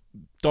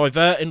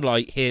diverting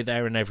light here,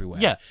 there, and everywhere.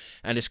 Yeah.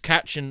 And it's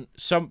catching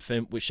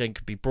something which then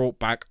could be brought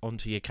back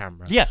onto your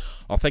camera. Yeah.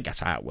 I think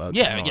that's how it works.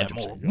 Yeah,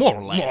 more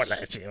or less. More or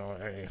less, you know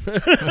what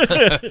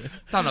I mean?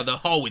 Don't know the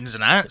whole ins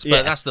and outs,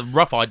 but that's the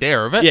rough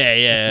idea of it.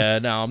 Yeah.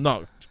 No, I'm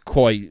not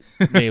quite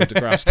Neil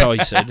deGrasse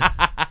Tyson.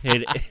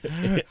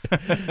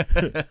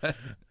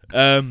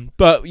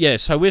 But yeah,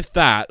 so with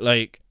that,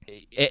 like,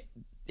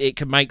 it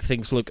can make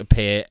things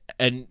appear,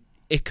 and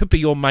it could be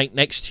your mate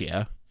next to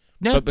you.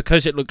 Yeah. But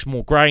because it looks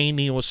more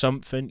grainy or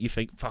something, you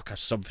think, fuck,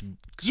 that's something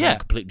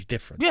completely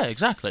different. Yeah,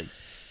 exactly.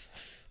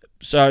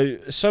 So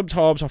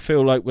sometimes I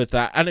feel like with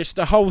that, and it's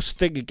the whole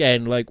thing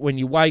again, like when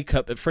you wake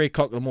up at 3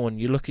 o'clock in the morning,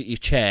 you look at your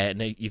chair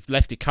and you've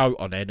left your coat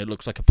on there and it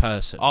looks like a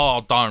person.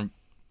 Oh, don't.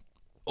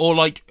 Or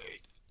like,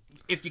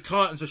 if your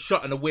curtains are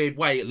shut in a weird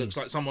way, it looks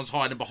like someone's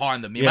hiding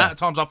behind them. The amount of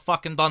times I've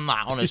fucking done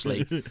that,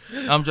 honestly.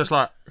 I'm just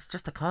like, it's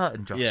just a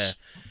curtain, Josh. Yeah.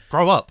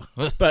 Grow up.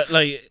 But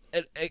like,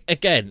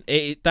 again,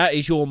 that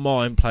is your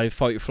mind playing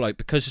fight or flight,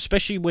 because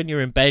especially when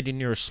you're in bed and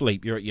you're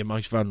asleep, you're at your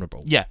most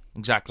vulnerable. Yeah,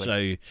 exactly.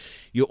 So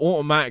you're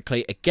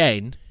automatically,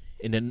 again,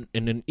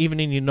 even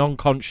in your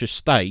non-conscious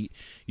state,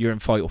 you're in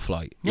fight or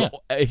flight. Yeah.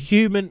 A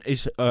human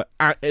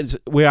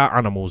we are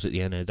animals at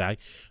the end of the day.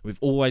 We've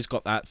always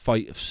got that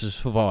fight of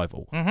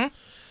survival.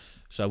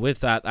 So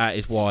with that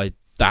is why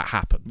that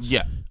happens.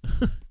 Yeah.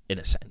 In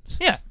a sense.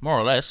 Yeah, more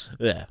or less.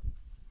 Yeah.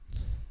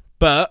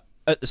 But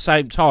at the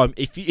same time,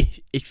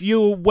 if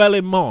you're well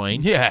in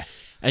mind,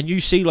 and you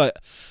see like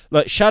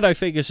shadow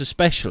figures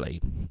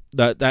especially,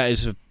 that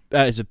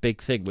is a big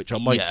thing, which I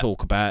might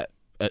talk about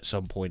at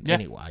some point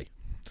anyway.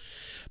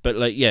 But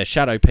like,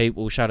 shadow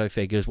people, shadow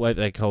figures,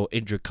 whatever they call it,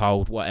 injured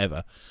cold,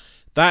 whatever.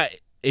 That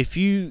if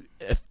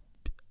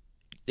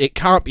it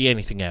can't be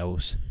anything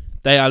else.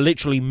 They are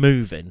literally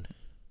moving.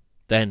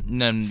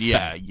 Then and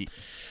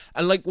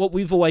like what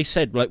we've always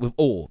said, like with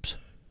orbs.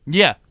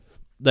 Yeah.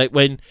 Like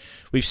when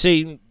we've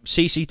seen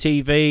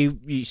CCTV,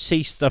 you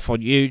see stuff on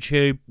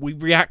YouTube. We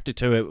reacted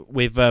to it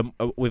with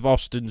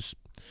Austin's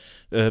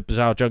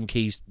Bizarre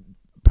Junkies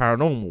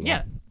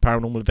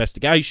paranormal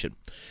investigation.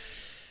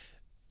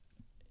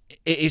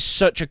 It is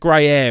such a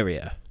grey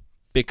area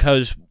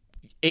because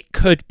it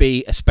could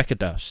be a speck of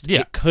dust.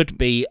 Yeah. It could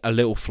be a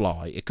little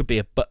fly. It could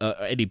be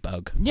any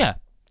bug. Yeah.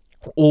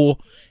 Or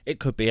it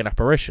could be an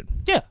apparition.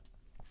 Yeah.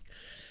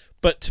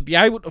 But to be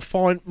able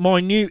to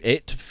minute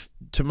it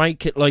to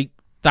make it like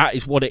that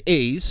is what it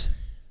is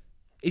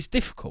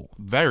difficult.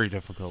 Very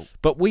difficult.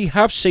 But we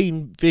have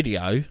seen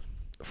video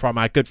from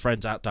our good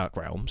friends at Dark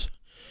Realms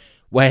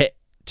where,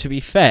 to be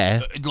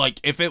fair... Like,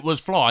 if it was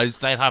flies,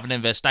 they'd have an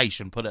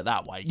infestation, put it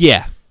that way.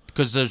 Yeah.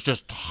 Because there's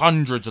just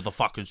hundreds of the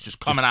fuckers just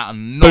coming out of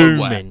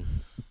nowhere.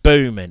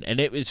 Booming. And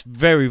it was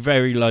very,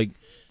 very, like...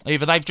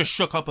 Either they've just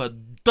shook up a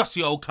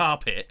dusty old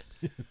carpet,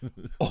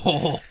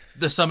 or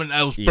there's something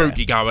else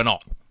spooky going on.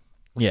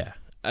 Yeah.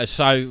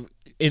 So,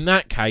 in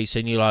that case,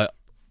 and you're like,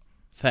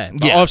 fair.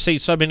 But I've seen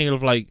so many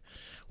of, like,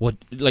 what,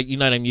 like, you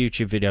know, them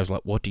YouTube videos,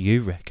 like, what do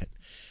you reckon?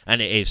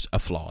 And it is a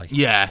fly.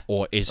 Yeah.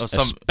 Or it's a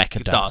speck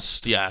of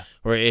dust. Yeah.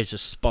 Or it is a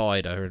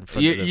spider in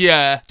front of them.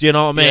 Yeah. Do you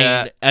know what I mean?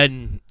 Yeah.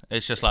 And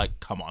it's just like,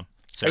 come on.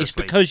 Seriously. It's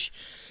because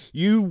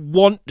you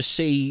want to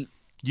see...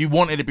 You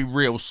want it to be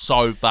real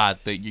so bad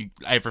that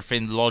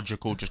everything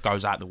logical just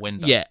goes out the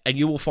window. Yeah, and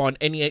you will find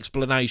any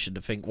explanation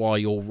to think why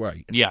you're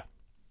right. Yeah.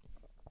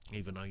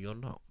 Even though you're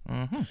not.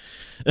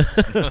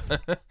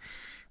 Mm-hmm.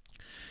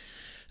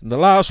 And the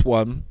last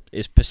one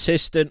is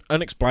persistent,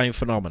 unexplained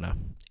phenomena.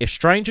 If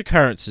strange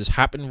occurrences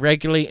happen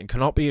regularly and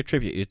cannot be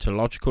attributed to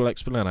logical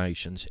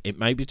explanations, it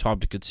may be time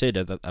to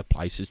consider that a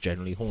place is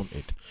generally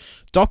haunted.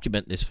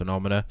 Document this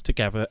phenomena to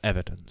gather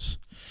evidence.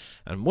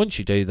 And once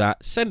you do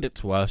that, send it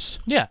to us.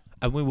 Yeah.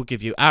 And we will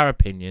give you our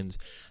opinions.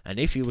 And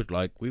if you would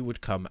like, we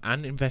would come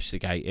and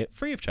investigate it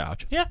free of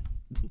charge. Yeah.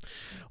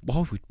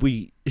 Why would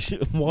we?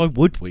 Why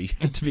would we?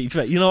 To be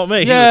fair, you know what I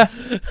mean? Yeah.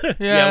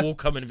 Yeah, we'll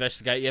come and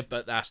investigate you,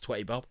 but that's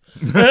 20 bob.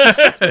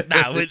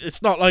 No,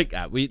 it's not like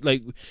that.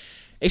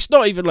 It's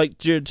not even like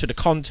due to the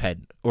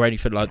content or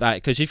anything like that.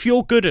 Because if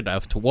you're good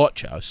enough to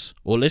watch us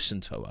or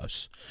listen to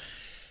us,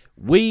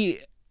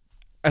 we,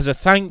 as a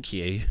thank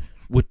you,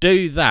 would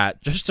do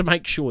that just to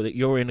make sure that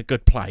you're in a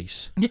good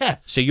place. Yeah.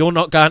 So you're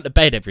not going to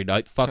bed every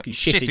night fucking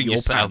shitting your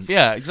yourself. pants.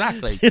 Yeah,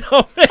 exactly. You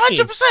know what I mean?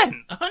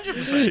 100%.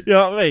 100%. You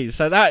know what I mean?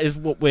 So that is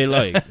what we're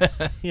like.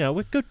 You know,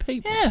 we're good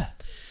people. Yeah.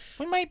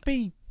 We may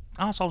be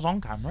arseholes on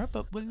camera,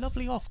 but we're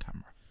lovely off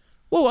camera.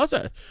 Well,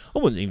 I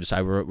wouldn't even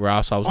say we're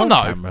arseholes on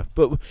camera.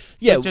 But,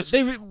 yeah,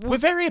 we're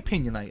very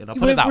opinionated, I'll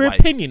put it that way. We're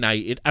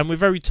opinionated and we're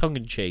very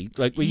tongue-in-cheek.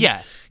 Like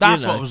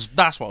that's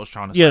what I was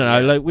trying to say. You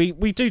know, like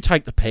we do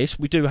take the piss,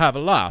 we do have a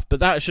laugh, but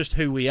that is just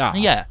who we are.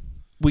 Yeah.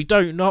 We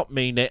do not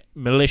mean it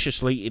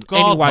maliciously in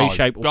any way,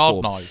 shape or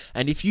form. No.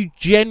 And if you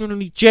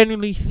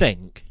genuinely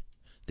think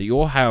that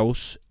your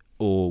house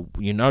or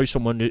you know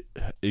someone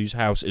whose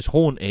house is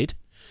haunted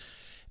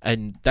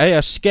and they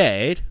are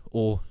scared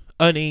or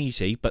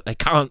uneasy, but they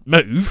can't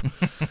move,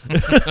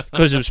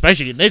 because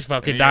especially in this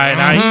fucking day and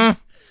age,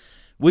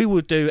 we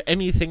will do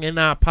anything in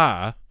our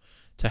power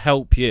to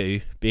help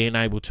you being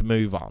able to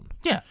move on.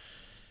 Yeah,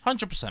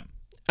 100%.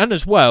 And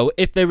as well,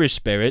 if there is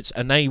spirits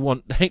and they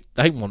want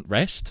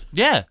rest,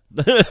 yeah,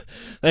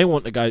 they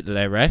want to go to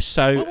their rest.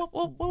 So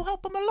we'll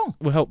help them along.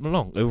 We'll help them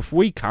along. If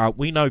we can't,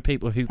 we know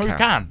people who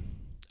can,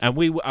 and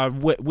we are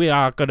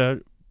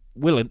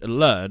willing to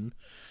learn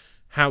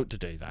how to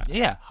do that.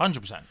 Yeah,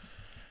 100%.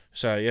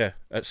 So, yeah,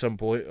 at some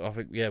point, I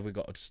think, we've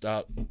got to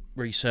start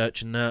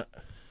researching that.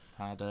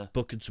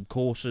 Booking some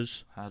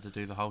courses. How to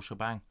do the whole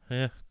shebang.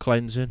 Yeah,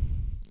 cleansing.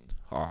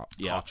 Oh,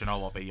 yeah. God, you know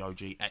what,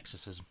 B.O.G.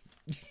 Exorcism.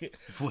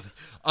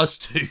 Us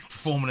two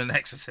performing an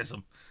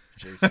exorcism.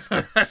 Jesus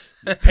Christ.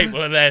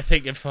 People are there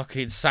thinking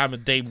fucking Sam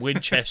and Dean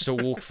Winchester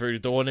walk through the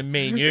door and then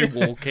me and you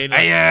walk in.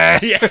 Yeah.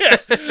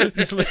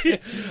 It's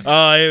like,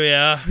 oh, here we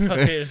are.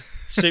 Fucking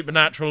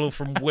Supernatural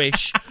from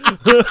Wish.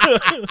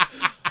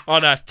 Oh,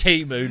 no, it's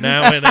Timu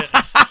now, isn't it?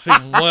 It's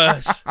even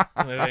worse.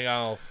 And they think,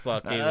 oh,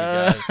 fuck, here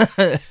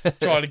we go.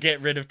 Trying to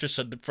get rid of just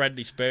a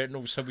friendly spirit and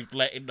all of a sudden we've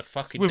let in the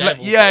fucking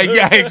devil.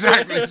 Yeah,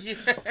 exactly.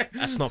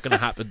 That's not going to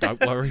happen, don't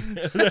worry.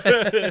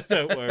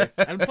 Don't worry.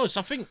 And plus,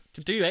 I think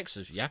to do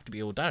exorcism, you have to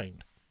be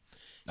ordained.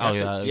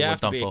 You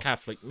have to be a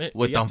Catholic.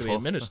 We're done for. Be a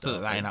minister.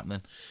 That ain't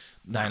happening.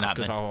 No,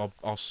 because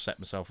I'll set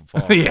myself on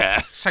fire.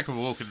 Yeah, second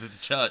walk into the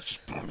church.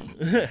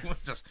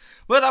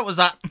 Well, that was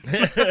that.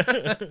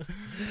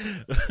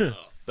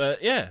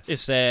 But yeah,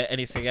 is there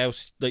anything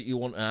else that you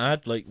want to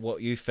add? Like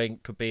what you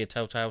think could be a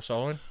telltale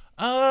sign?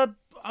 I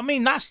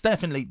mean, they're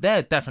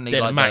definitely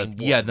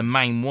like the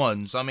main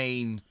ones. I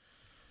mean,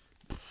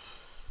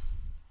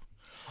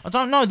 I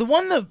don't know. The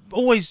one that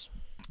always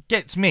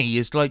gets me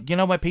is like, you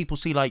know, where people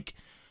see like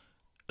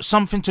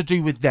something to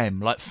do with them,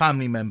 like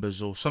family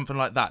members or something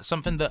like that,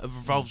 something that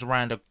revolves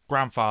around a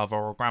grandfather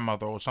or a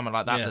grandmother or something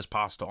like that that's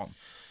passed on.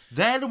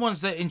 They're the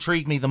ones that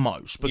intrigue me the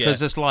most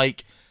because it's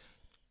like,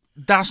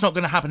 that's not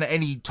going to happen to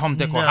any Tom,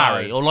 Dick or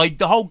Harry, or like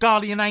the whole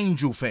guardian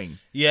angel thing.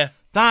 Yeah.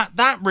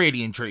 That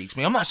really intrigues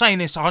me. I'm not saying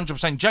it's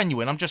 100%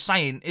 genuine. I'm just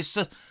saying it's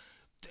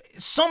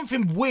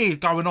something weird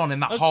going on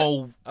in that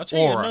whole I'll tell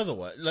you another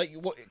one. Like,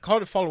 what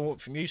kind of follow up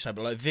from you said,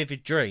 but like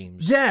vivid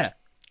dreams. Yeah.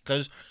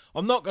 Because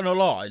I'm not going to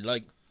lie,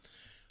 like,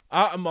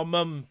 after my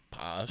mum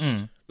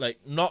passed, like,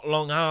 not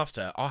long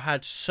after, I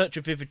had such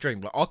a vivid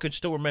dream. Like, I could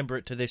still remember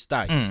it to this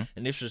day.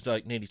 And this was,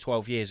 like, nearly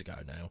 12 years ago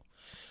now.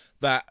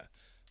 That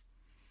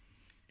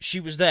she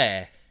was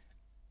there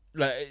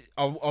like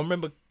I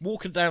remember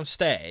walking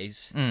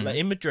downstairs, like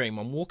in my dream,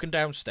 I'm walking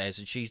downstairs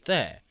and she's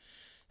there,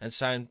 and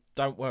saying,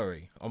 "Don't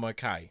worry, I'm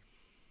okay."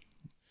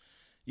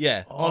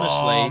 Yeah, honestly,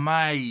 Oh,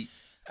 mate.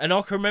 and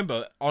I can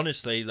remember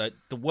honestly, like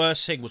the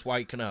worst thing was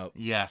waking up,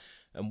 Yeah.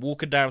 and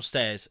walking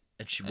downstairs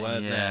and she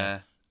weren't Yeah.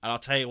 there, and I'll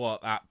tell you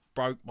what, that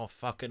broke my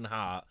fucking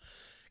heart,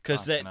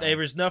 because Fucking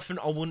there is nothing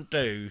I wouldn't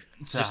do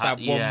To just ha- have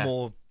yeah.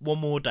 one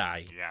more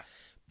day. Yeah.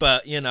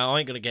 But, you know, I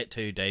ain't going to get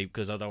too deep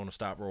because I don't want to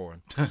start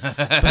roaring. But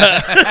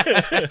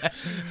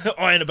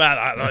I ain't about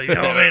that, like, you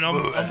know what I mean?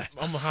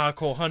 I'm a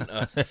hardcore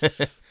hunter.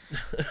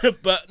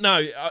 But,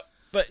 no,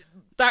 but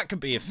that could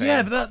be a thing.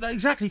 Yeah, but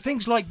exactly.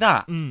 Things like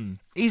that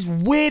is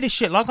weird as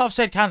shit. Like I've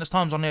said countless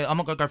times on here, I'm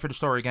not going to go through the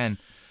story again.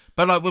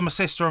 But, like, with my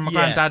sister and my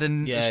granddad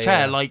in his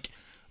chair, like,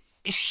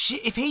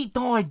 if he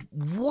died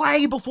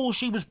way before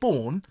she was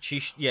born,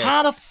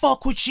 how the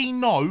fuck would she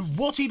know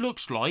what he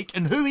looks like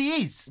and who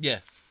he is? Yeah.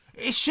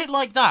 It's shit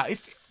like that.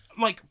 If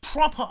like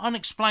proper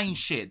unexplained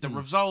shit that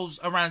revolves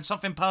around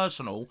something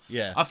personal,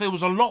 I feel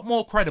was a lot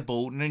more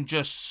credible than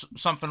just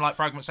something like,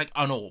 for argument's sake,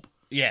 an orb.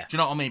 Yeah. Do you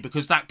know what I mean?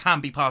 Because that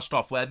can be passed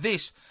off. Where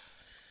there's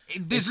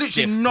literally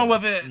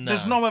difficult.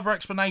 there's no other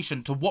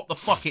explanation to what the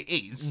fuck it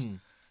is.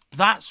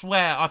 That's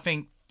where I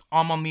think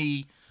I'm on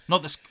the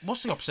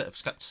what's the opposite of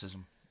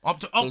skepticism?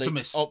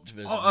 Optimism.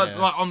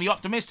 Like on the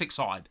optimistic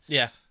side.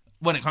 Yeah.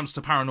 When it comes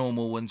to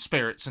paranormal and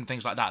spirits and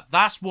things like that,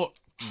 that's what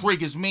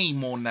triggers me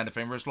more than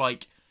anything. Where it's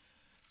like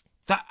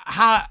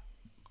that.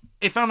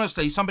 If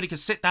honestly somebody could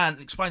sit down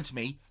and explain to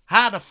me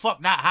how the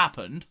fuck that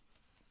happened,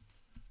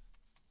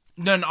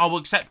 then I will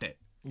accept it.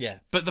 Yeah.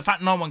 But the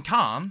fact no one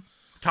can.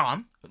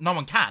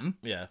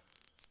 Yeah.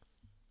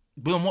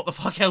 Well, then what the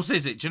fuck else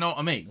is it? Do you know what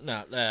I mean?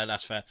 No,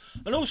 that's fair.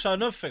 And also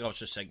another thing I was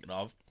just thinking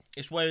of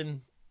is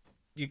when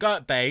you go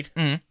to bed.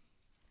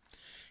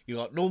 You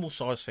got normal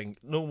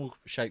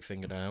shaped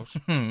fingernails.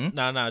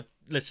 No,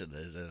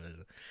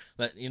 listen.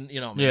 Like, you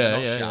know what I mean? Yeah,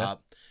 Not yeah,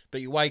 sharp.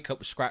 But you wake up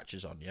with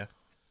scratches on you.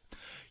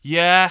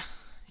 Yeah.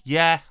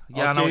 I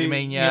know what you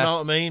mean. Yeah, you know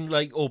what I mean,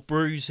 like, or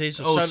bruises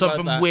or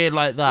something like that. weird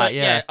like that. Like,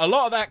 yeah, a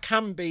lot of that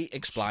can be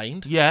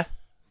explained. Yeah.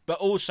 But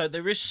also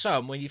there is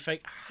some when you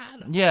think, how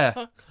the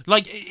fuck?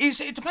 Like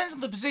it depends on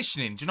the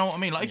positioning. Do you know what I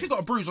mean? Like if you've got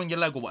a bruise on your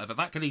leg or whatever,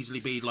 that could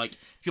easily be like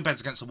if your bed's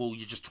against the wall,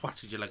 you just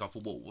twatted your leg off a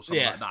wall or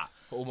something like that.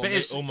 All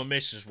my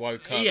missus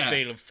woke up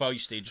feeling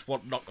feisty, just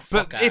want to knock the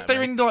fuck out. But if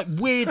they're in like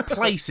weird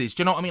places,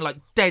 do you know what I mean? Like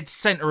dead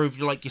center of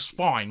like your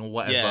spine or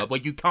whatever,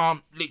 where you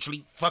can't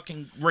literally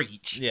fucking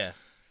reach. Yeah.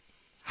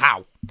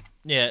 How?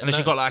 Yeah. Unless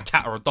you've got like a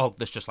cat or a dog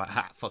that's just like,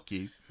 fuck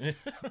you.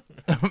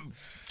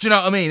 Do you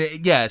know what I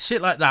mean? Yeah,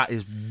 shit like that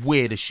is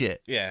weird as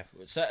shit. Yeah.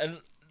 So, and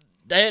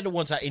they're the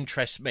ones that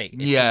interest me.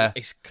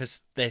 It's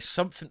because there's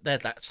something there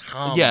that's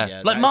harming you.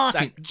 Yeah, like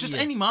marking. Just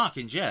any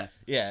markings, yeah.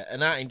 Yeah,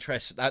 and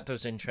that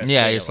does interest me.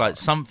 Yeah, it's like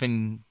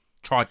something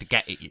tried to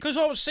get at you. Because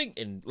I was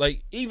thinking,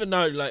 like, even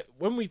though, like,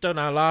 when we've done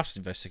our last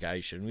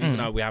investigation, even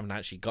though we haven't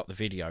actually got the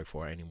video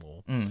for it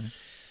anymore,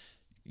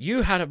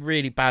 you had a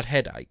really bad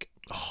headache.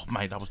 Oh,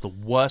 mate, that was the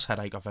worst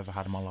headache I've ever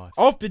had in my life.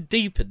 I've been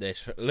deep in this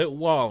for a little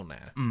while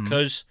now,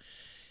 because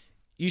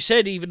you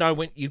said even though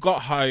when you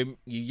got home,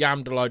 you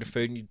yammed a load of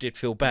food and you did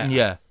feel better.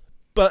 Yeah.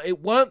 But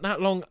it weren't that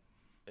long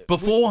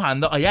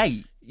beforehand that I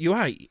ate. You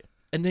ate.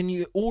 And then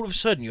you all of a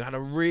sudden you had a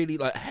really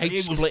like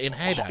head-splitting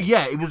headache.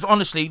 Yeah, it was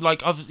honestly,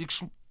 like, I've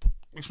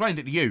explained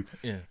it to you.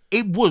 Yeah.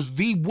 It was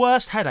the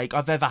worst headache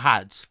I've ever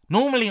had.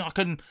 Normally I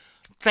can...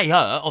 They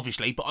hurt,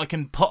 obviously, but I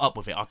can put up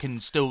with it. I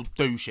can still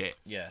do shit.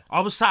 Yeah.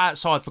 I was sat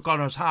outside for God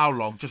knows how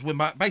long, just with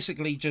my,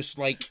 basically just,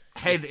 like,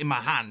 head in my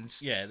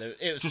hands. Yeah,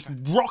 it was... Just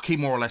rocky,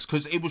 more or less,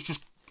 because it was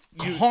just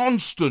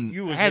constant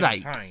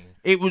headache. In pain.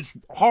 It was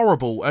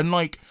horrible. And,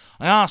 like,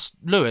 I asked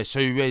Lewis,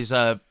 who is,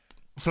 for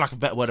lack of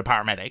a better word, a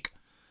paramedic,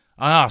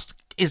 I asked,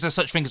 is there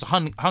such thing as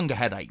a hunger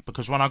headache?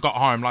 Because when I got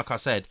home, like I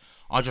said,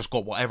 I just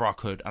got whatever I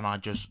could, and I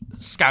just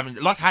scavenged,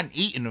 like I hadn't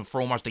eaten them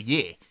for almost a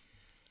year.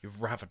 You're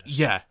ravenous.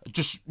 Yeah,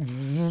 just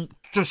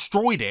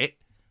destroyed it,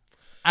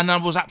 and I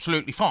was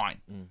absolutely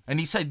fine. And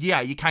he said,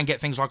 yeah, you can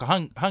get things like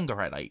a hunger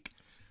headache.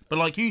 But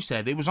like you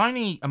said, it was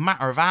only a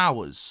matter of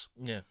hours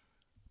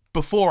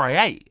before I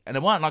ate, and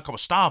it weren't like I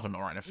was starving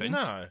or anything.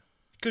 No,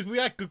 because we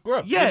had good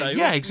grub. Yeah, you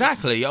know?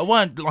 Exactly. It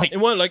weren't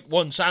like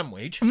one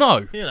sandwich.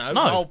 No. You know,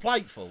 no. a whole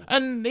plateful.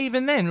 And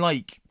even then,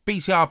 like,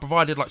 BTR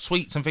provided like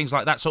sweets and things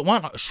like that, so it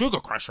weren't like a sugar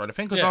crash or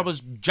anything, because I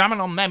was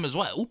jamming on them as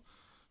well.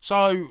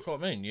 So that's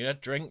what I mean. You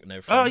had drink and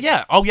everything.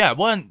 Yeah. Oh yeah. It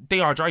weren't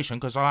dehydration,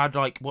 because I had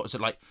like, what was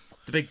it, like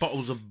the big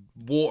bottles of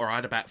water. I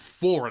had about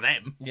 4 of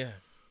them. Yeah.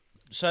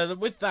 So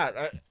with that,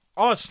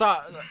 I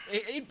started.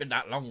 It'd been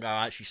that long ago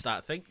I actually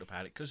started thinking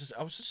about it, because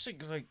I was just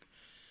thinking, like,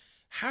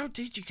 how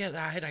did you get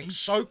that headache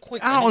so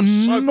quick? Out of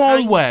nowhere.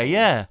 Painful?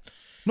 Yeah.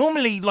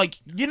 Normally, like,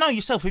 you know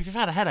yourself, if you've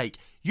had a headache,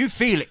 you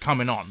feel it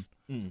coming on.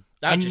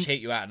 That just hit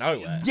you out of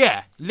nowhere.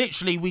 Yeah.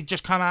 Literally, we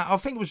just come out. I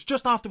think it was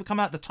just after we come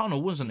out the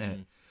tunnel, wasn't it?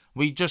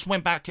 We just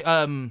went back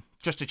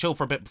just to chill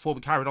for a bit before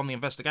we carried on the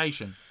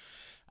investigation.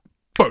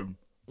 Boom.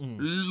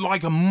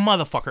 Like a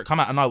motherfucker, it come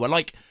out of nowhere.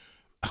 Like,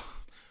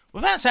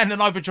 without sounding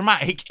over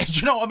dramatic, do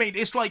you know what I mean?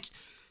 It's like,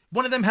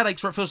 one of them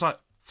headaches where it feels like,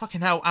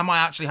 fucking hell, am I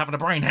actually having a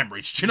brain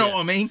hemorrhage? Do you know what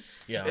I mean?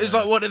 Yeah. It's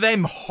like one of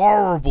them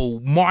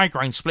horrible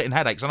migraine-splitting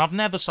headaches, and I've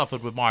never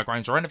suffered with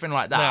migraines or anything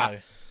like that. No.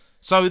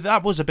 So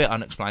that was a bit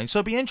unexplained. So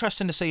it'd be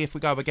interesting to see if we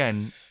go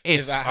again.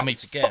 If that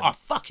happens again. I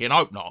fucking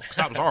hope not, because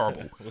that was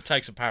horrible. We'll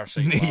take some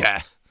paracetamol.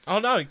 Yeah. Oh,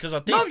 no, because I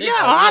did. No, yeah,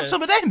 I had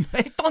some of them.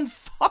 It done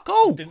fuck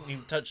all. Didn't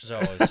even touch his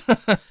eyes.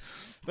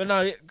 But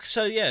no,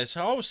 so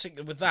I was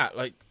thinking with that,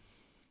 like,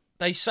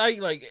 they say,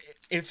 like,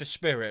 if a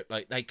spirit,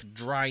 like, they could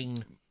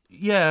drain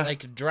you,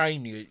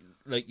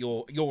 like,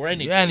 your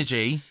energy. The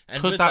energy.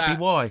 And Could that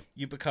be why?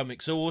 You become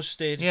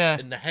exhausted. Yeah.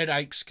 And the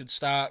headaches could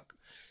start.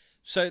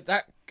 So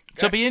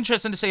it'd be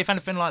interesting to see if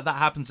anything like that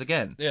happens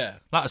again. Yeah.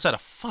 Like I said, I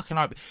fucking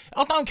hope.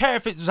 I don't care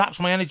if it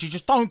zaps my energy,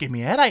 just don't give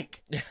me a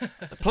headache.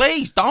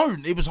 Please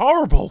don't. It was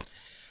horrible.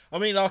 I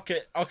mean, I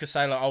could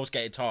say, like, I was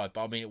getting tired,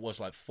 but I mean, it was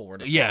like 4 in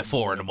the morning. Yeah,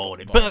 4 in the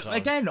morning. But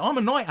again, I'm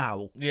a night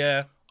owl.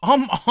 Yeah.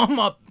 I'm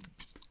up.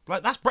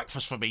 Like, that's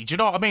breakfast for me. Do you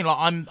know what I mean? Like,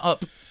 I'm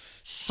up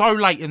so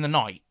late in the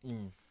night.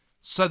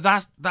 So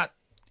that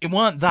it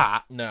weren't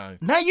that. No.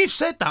 Now you've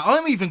said that,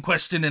 I'm even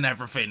questioning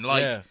everything.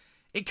 Like, Yeah.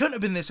 It couldn't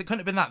have been this, it couldn't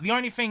have been that. The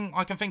only thing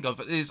I can think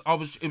of is it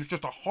was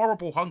just a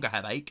horrible hunger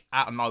headache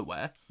out of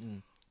nowhere.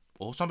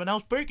 Or something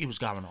else spooky was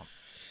going on.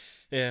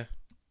 Yeah.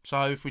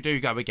 So if we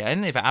do go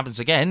again, if it happens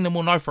again, then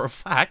we'll know for a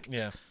fact.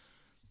 Yeah.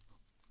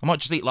 I might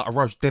just eat like a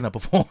roast dinner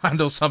beforehand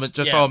or something,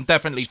 just so I'm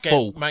definitely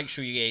full. Make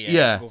sure you eat.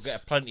 Yeah. We'll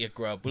get plenty of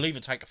grub. We'll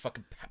even take a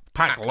fucking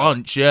Pack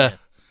lunch, yeah.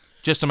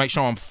 Just to make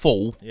sure I'm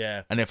full.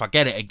 Yeah. And if I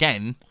get it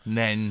again,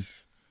 then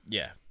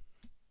yeah.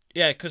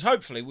 Yeah, because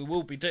hopefully we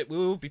will be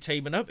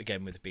teaming up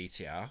again with the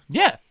BTR.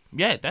 yeah,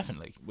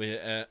 definitely.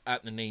 We're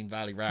at the Neen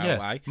Valley Railway. Yeah.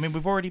 I mean,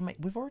 we've already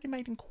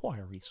made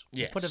inquiries.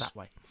 Yes. We'll put it that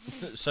way.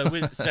 So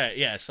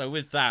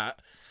with that,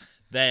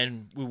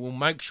 then we will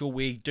make sure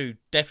we do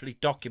definitely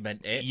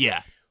document it.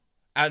 Yeah.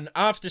 And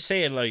after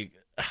seeing, like,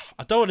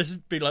 I don't want to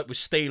be like we're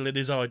stealing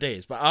his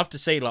ideas, but after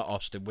seeing, like,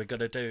 Austin, we're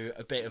going to do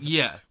a bit of...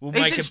 Yeah. We'll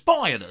He's make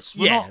inspired us.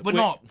 We're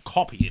not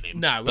copying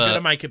him. No, we're going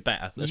to make it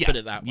better. Let's put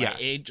it that way. Yeah.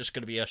 It ain't just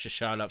going to be us just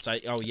showing up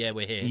saying, oh, yeah,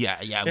 we're here.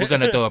 Yeah. We're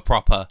going to do a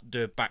proper...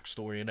 Do a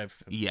backstory and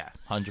everything. Yeah,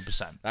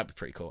 100%. That'd be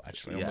pretty cool,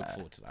 actually. Yeah. I'm looking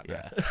forward to that.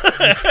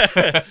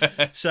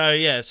 Yeah. So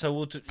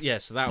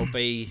that'll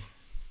be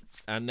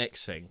our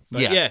next thing.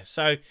 But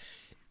so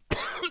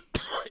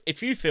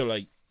if you feel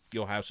like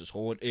your house is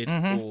haunted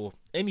or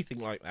anything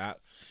like that,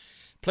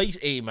 please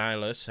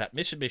email us at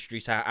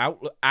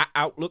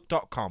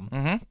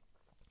mrmysteries@outlook.com.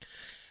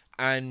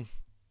 And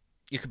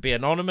you could be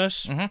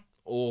anonymous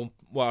or,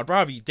 well, I'd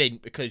rather you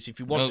didn't, because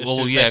if you want us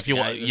to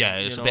investigate,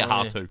 it's a bit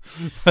hard to.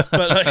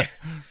 But like,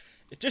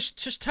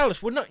 just tell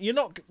us. We're not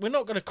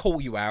going to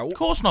call you out. Of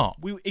course not.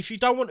 If you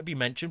don't want to be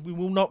mentioned, we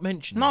will not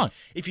mention you. No.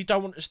 If you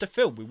don't want us to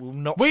film, we will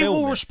not We film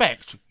will it.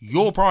 respect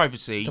your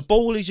privacy. The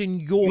ball is in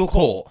your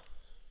court.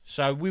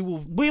 So we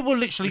will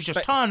literally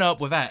just turn up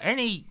without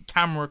any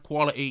camera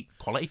quality.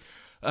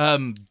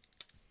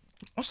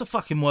 What's the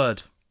fucking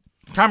word?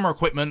 Camera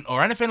equipment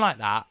or anything like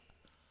that.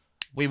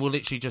 We will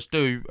literally just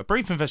do a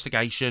brief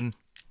investigation,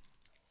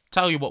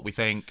 tell you what we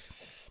think,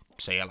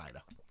 see you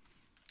later.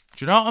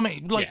 Do you know what I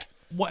mean? Like,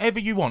 whatever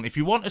you want. If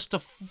you want us to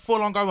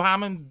full on go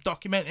ham and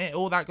document it,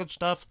 all that good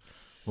stuff,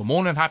 we're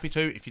more than happy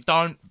to. If you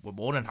don't, we're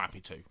more than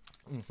happy to.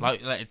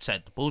 Like it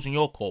said, the ball's in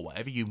your court,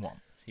 whatever you want.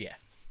 Yeah.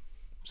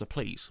 So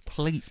please.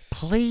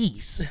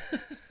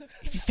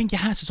 If you think your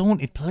house is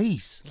haunted,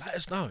 please. Let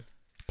us know.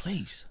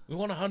 Please. We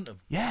want to hunt them.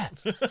 Yeah.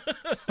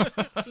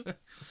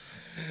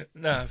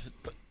 No.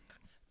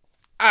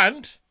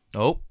 And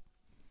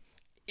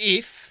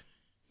if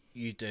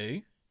you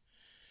do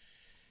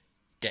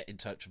get in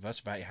touch with us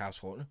about your house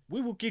haunting,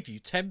 we will give you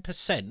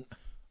 10%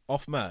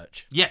 off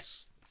merch.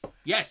 Yes.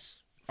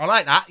 I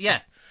like that.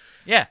 Yeah.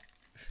 There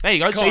you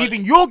go. So on.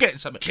 even you're getting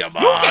something. Come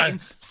You're on. getting.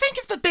 Think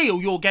of the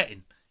deal you're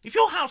getting. If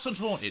your house is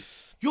haunted,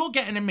 you're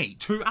getting to meet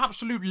two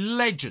absolute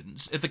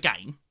legends of the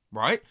game,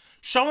 right?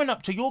 Showing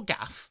up to your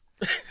gaff,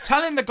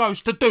 telling the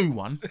ghost to do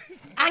one,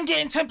 and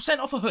getting 10%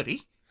 off a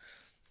hoodie.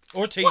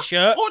 Or a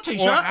t-shirt. Or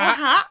a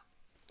hat.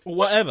 Or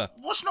whatever.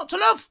 What's not to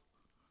love?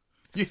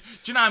 Do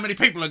you know how many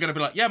people are going to be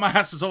like, yeah, my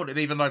house is haunted,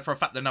 even though for a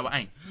fact they know it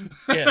ain't?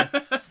 Yeah.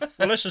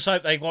 Well, let's just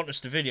hope they want us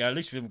to video. At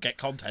least we can get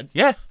content.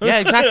 Yeah,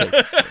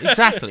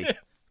 exactly.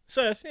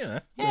 So,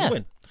 we'll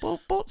win.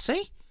 But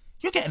see,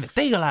 you're getting a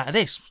deal out of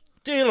this.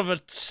 Deal of a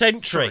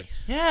century.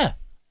 Yeah.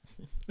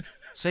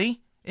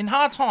 See, in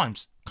hard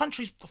times,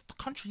 the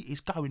country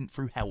is going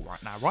through hell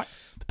right now, right?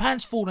 The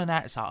pan's falling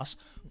out its ass,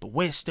 but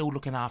we're still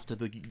looking after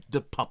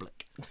the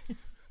public.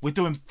 We're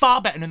doing far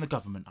better than the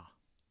government are.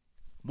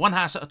 One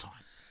house at a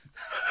time.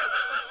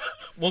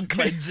 One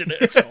cleansing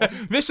at a time.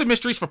 Mr.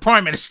 Mysteries for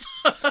Prime Minister.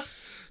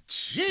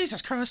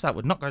 Jesus Christ, that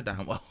would not go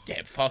down well. Yeah,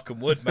 it fucking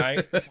would,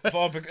 mate. If I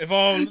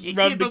run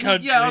the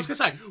country. Yeah, I was going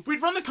to say,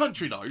 we'd run the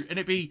country, though, and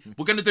it'd be,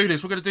 we're going to do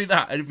this, we're going to do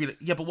that. And it'd be like,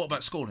 yeah, but what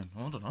about schooling?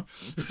 I don't know.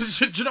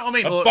 Do you know what I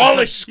mean?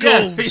 Abolish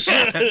schools.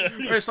 Yeah.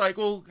 Where it's like,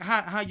 well,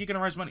 how are you going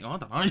to raise money? I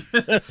don't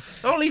know.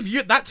 I'll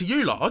leave that to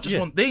you, lot. I just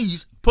want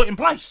these put in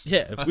place.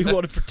 Yeah, we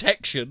wanted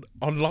protection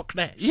on Loch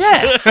Ness.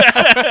 Yeah.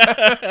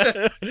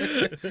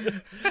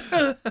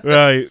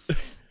 Right.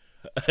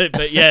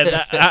 But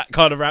yeah, that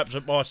kind of wraps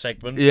up my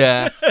segment.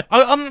 Yeah.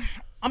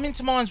 I'm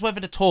into minds whether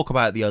to talk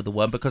about the other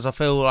one because I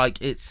feel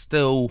like it's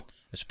still...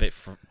 It's a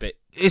bit...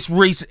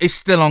 It's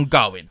still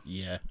ongoing.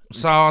 Yeah.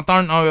 So I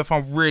don't know if I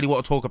really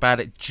want to talk about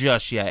it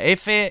just yet.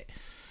 If it...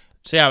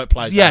 See how it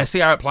plays out. Yeah, see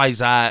how it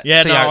plays out.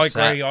 Yeah, see no, how I it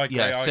agree.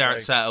 see how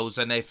it settles,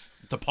 and if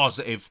the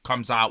positive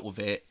comes out with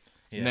it,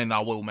 yeah. then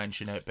I will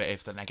mention it. But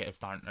if the negative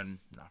don't, then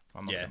no,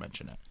 I'm not going to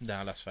mention it.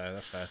 No, that's fair.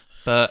 That's fair.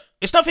 But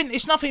it's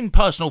nothing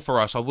personal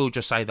for us. I will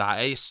just say that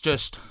it's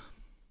just.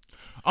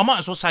 I might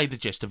as well say the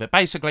gist of it.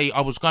 Basically,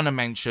 I was going to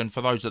mention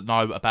for those that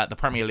know about the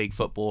Premier League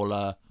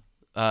footballer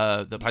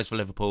that plays for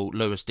Liverpool,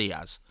 Luis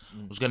Diaz.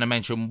 I was going to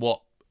mention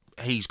what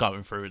he's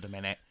going through at the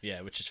minute.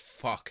 Yeah, which is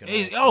fucking.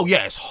 Oh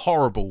yeah, it's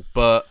horrible,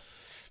 but.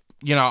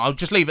 You know, I'll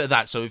just leave it at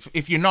that. So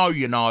if you know,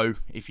 you know.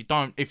 If you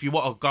don't, if you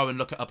want to go and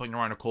look it up on your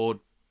own accord,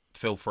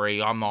 feel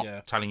free. I'm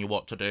not telling you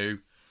what to do.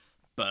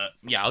 But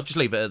yeah, I'll just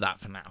leave it at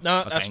that for now.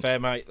 No, that's fair,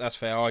 mate. That's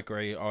fair. I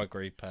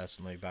agree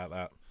personally about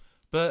that.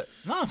 But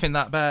no, I think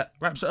that about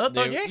wraps it up,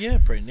 don't you?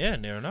 Yeah,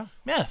 near enough.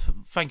 Yeah,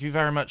 thank you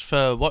very much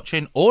for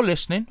watching or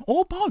listening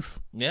or both.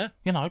 Yeah.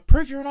 You know,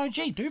 prove you're an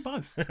OG. Do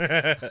both.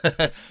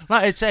 Like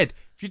I said,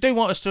 if you do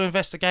want us to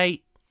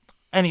investigate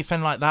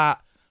anything like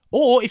that,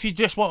 or if you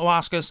just want to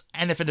ask us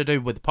anything to do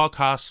with the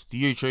podcast,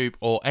 the YouTube,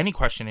 or any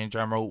question in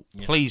general,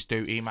 please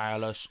do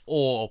email us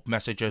or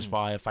message us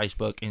via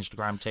Facebook,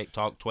 Instagram,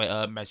 TikTok,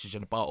 Twitter, message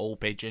in a bottle,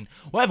 pigeon,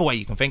 whatever way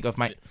you can think of,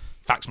 mate.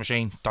 Fax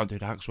machine, don't do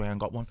that because we ain't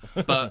got one.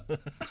 But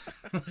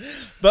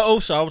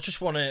also, I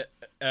just want to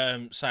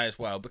say as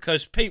well,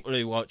 because people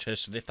who watch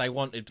us, if they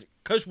wanted,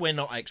 because we're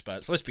not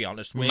experts, let's be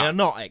honest, we are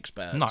not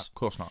experts. No, of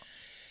course not.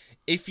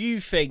 If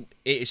you think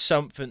it is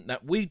something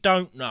that we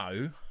don't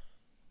know,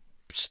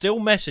 still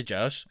message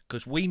us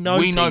because we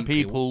know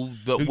people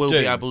that will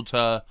be able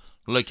to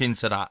look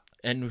into that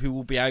and who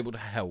will be able to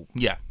help.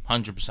 Yeah,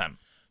 100%.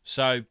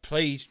 So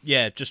please,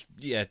 just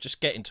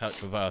get in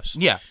touch with us.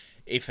 Yeah,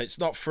 if it's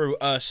not through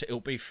us,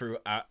 it'll be through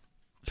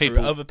through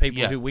other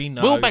people who we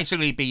know. We'll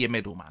basically be your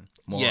middleman,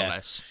 more or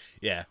less.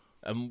 Yeah.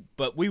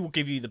 But we will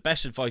give you the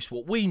best advice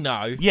what we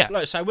know. Yeah,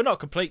 like I say, we're not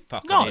complete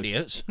fucking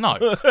idiots. No,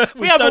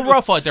 we have a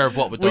rough idea of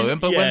what we're doing,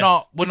 but we're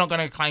not going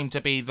to claim to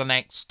be the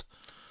next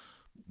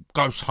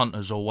ghost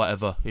hunters or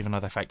whatever, even though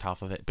they faked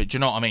half of it. But do you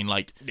know what I mean?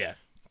 Like, yeah,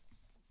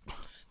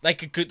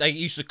 they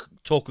used to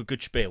talk a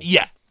good spiel.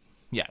 Yeah,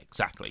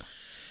 exactly.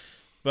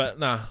 But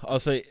no, I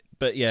think.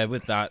 But yeah,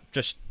 with that,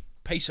 just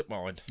peace of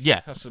mind.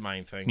 Yeah, that's the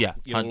main thing. Yeah,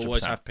 you'll 100%.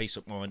 always have peace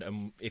of mind,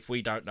 and if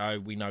we don't know,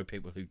 we know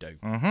people who do.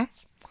 Mm-hmm.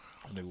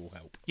 And who will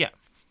help. Yeah.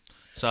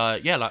 So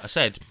yeah, like I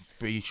said,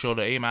 be sure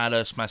to email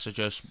us, message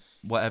us,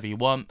 whatever you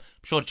want.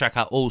 Be sure to check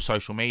out all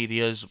social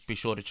medias. Be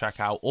sure to check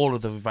out all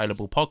of the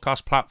available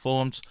podcast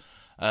platforms.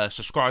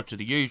 Subscribe to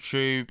the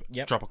YouTube.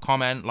 Yep. Drop a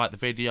comment, like the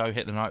video,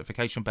 hit the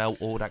notification bell,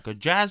 all that good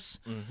jazz.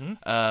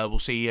 Mm-hmm. We'll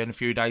see you in a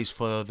few days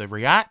for the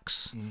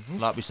reacts. Mm-hmm.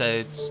 Like we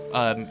said,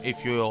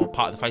 if you're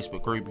part of the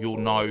Facebook group, you'll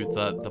know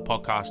that the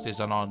podcast is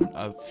on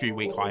a few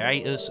week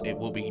hiatus. It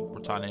will be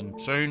returning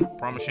soon,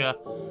 promise you.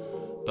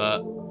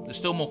 But there's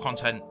still more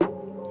content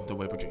that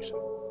we're producing.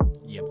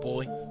 Yeah,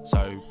 boy.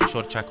 So be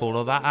sure to check all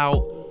of that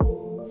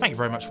out. Thank you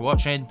very much for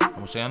watching, and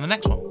we'll see you on the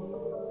next one.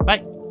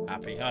 Bye.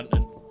 Happy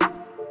hunting.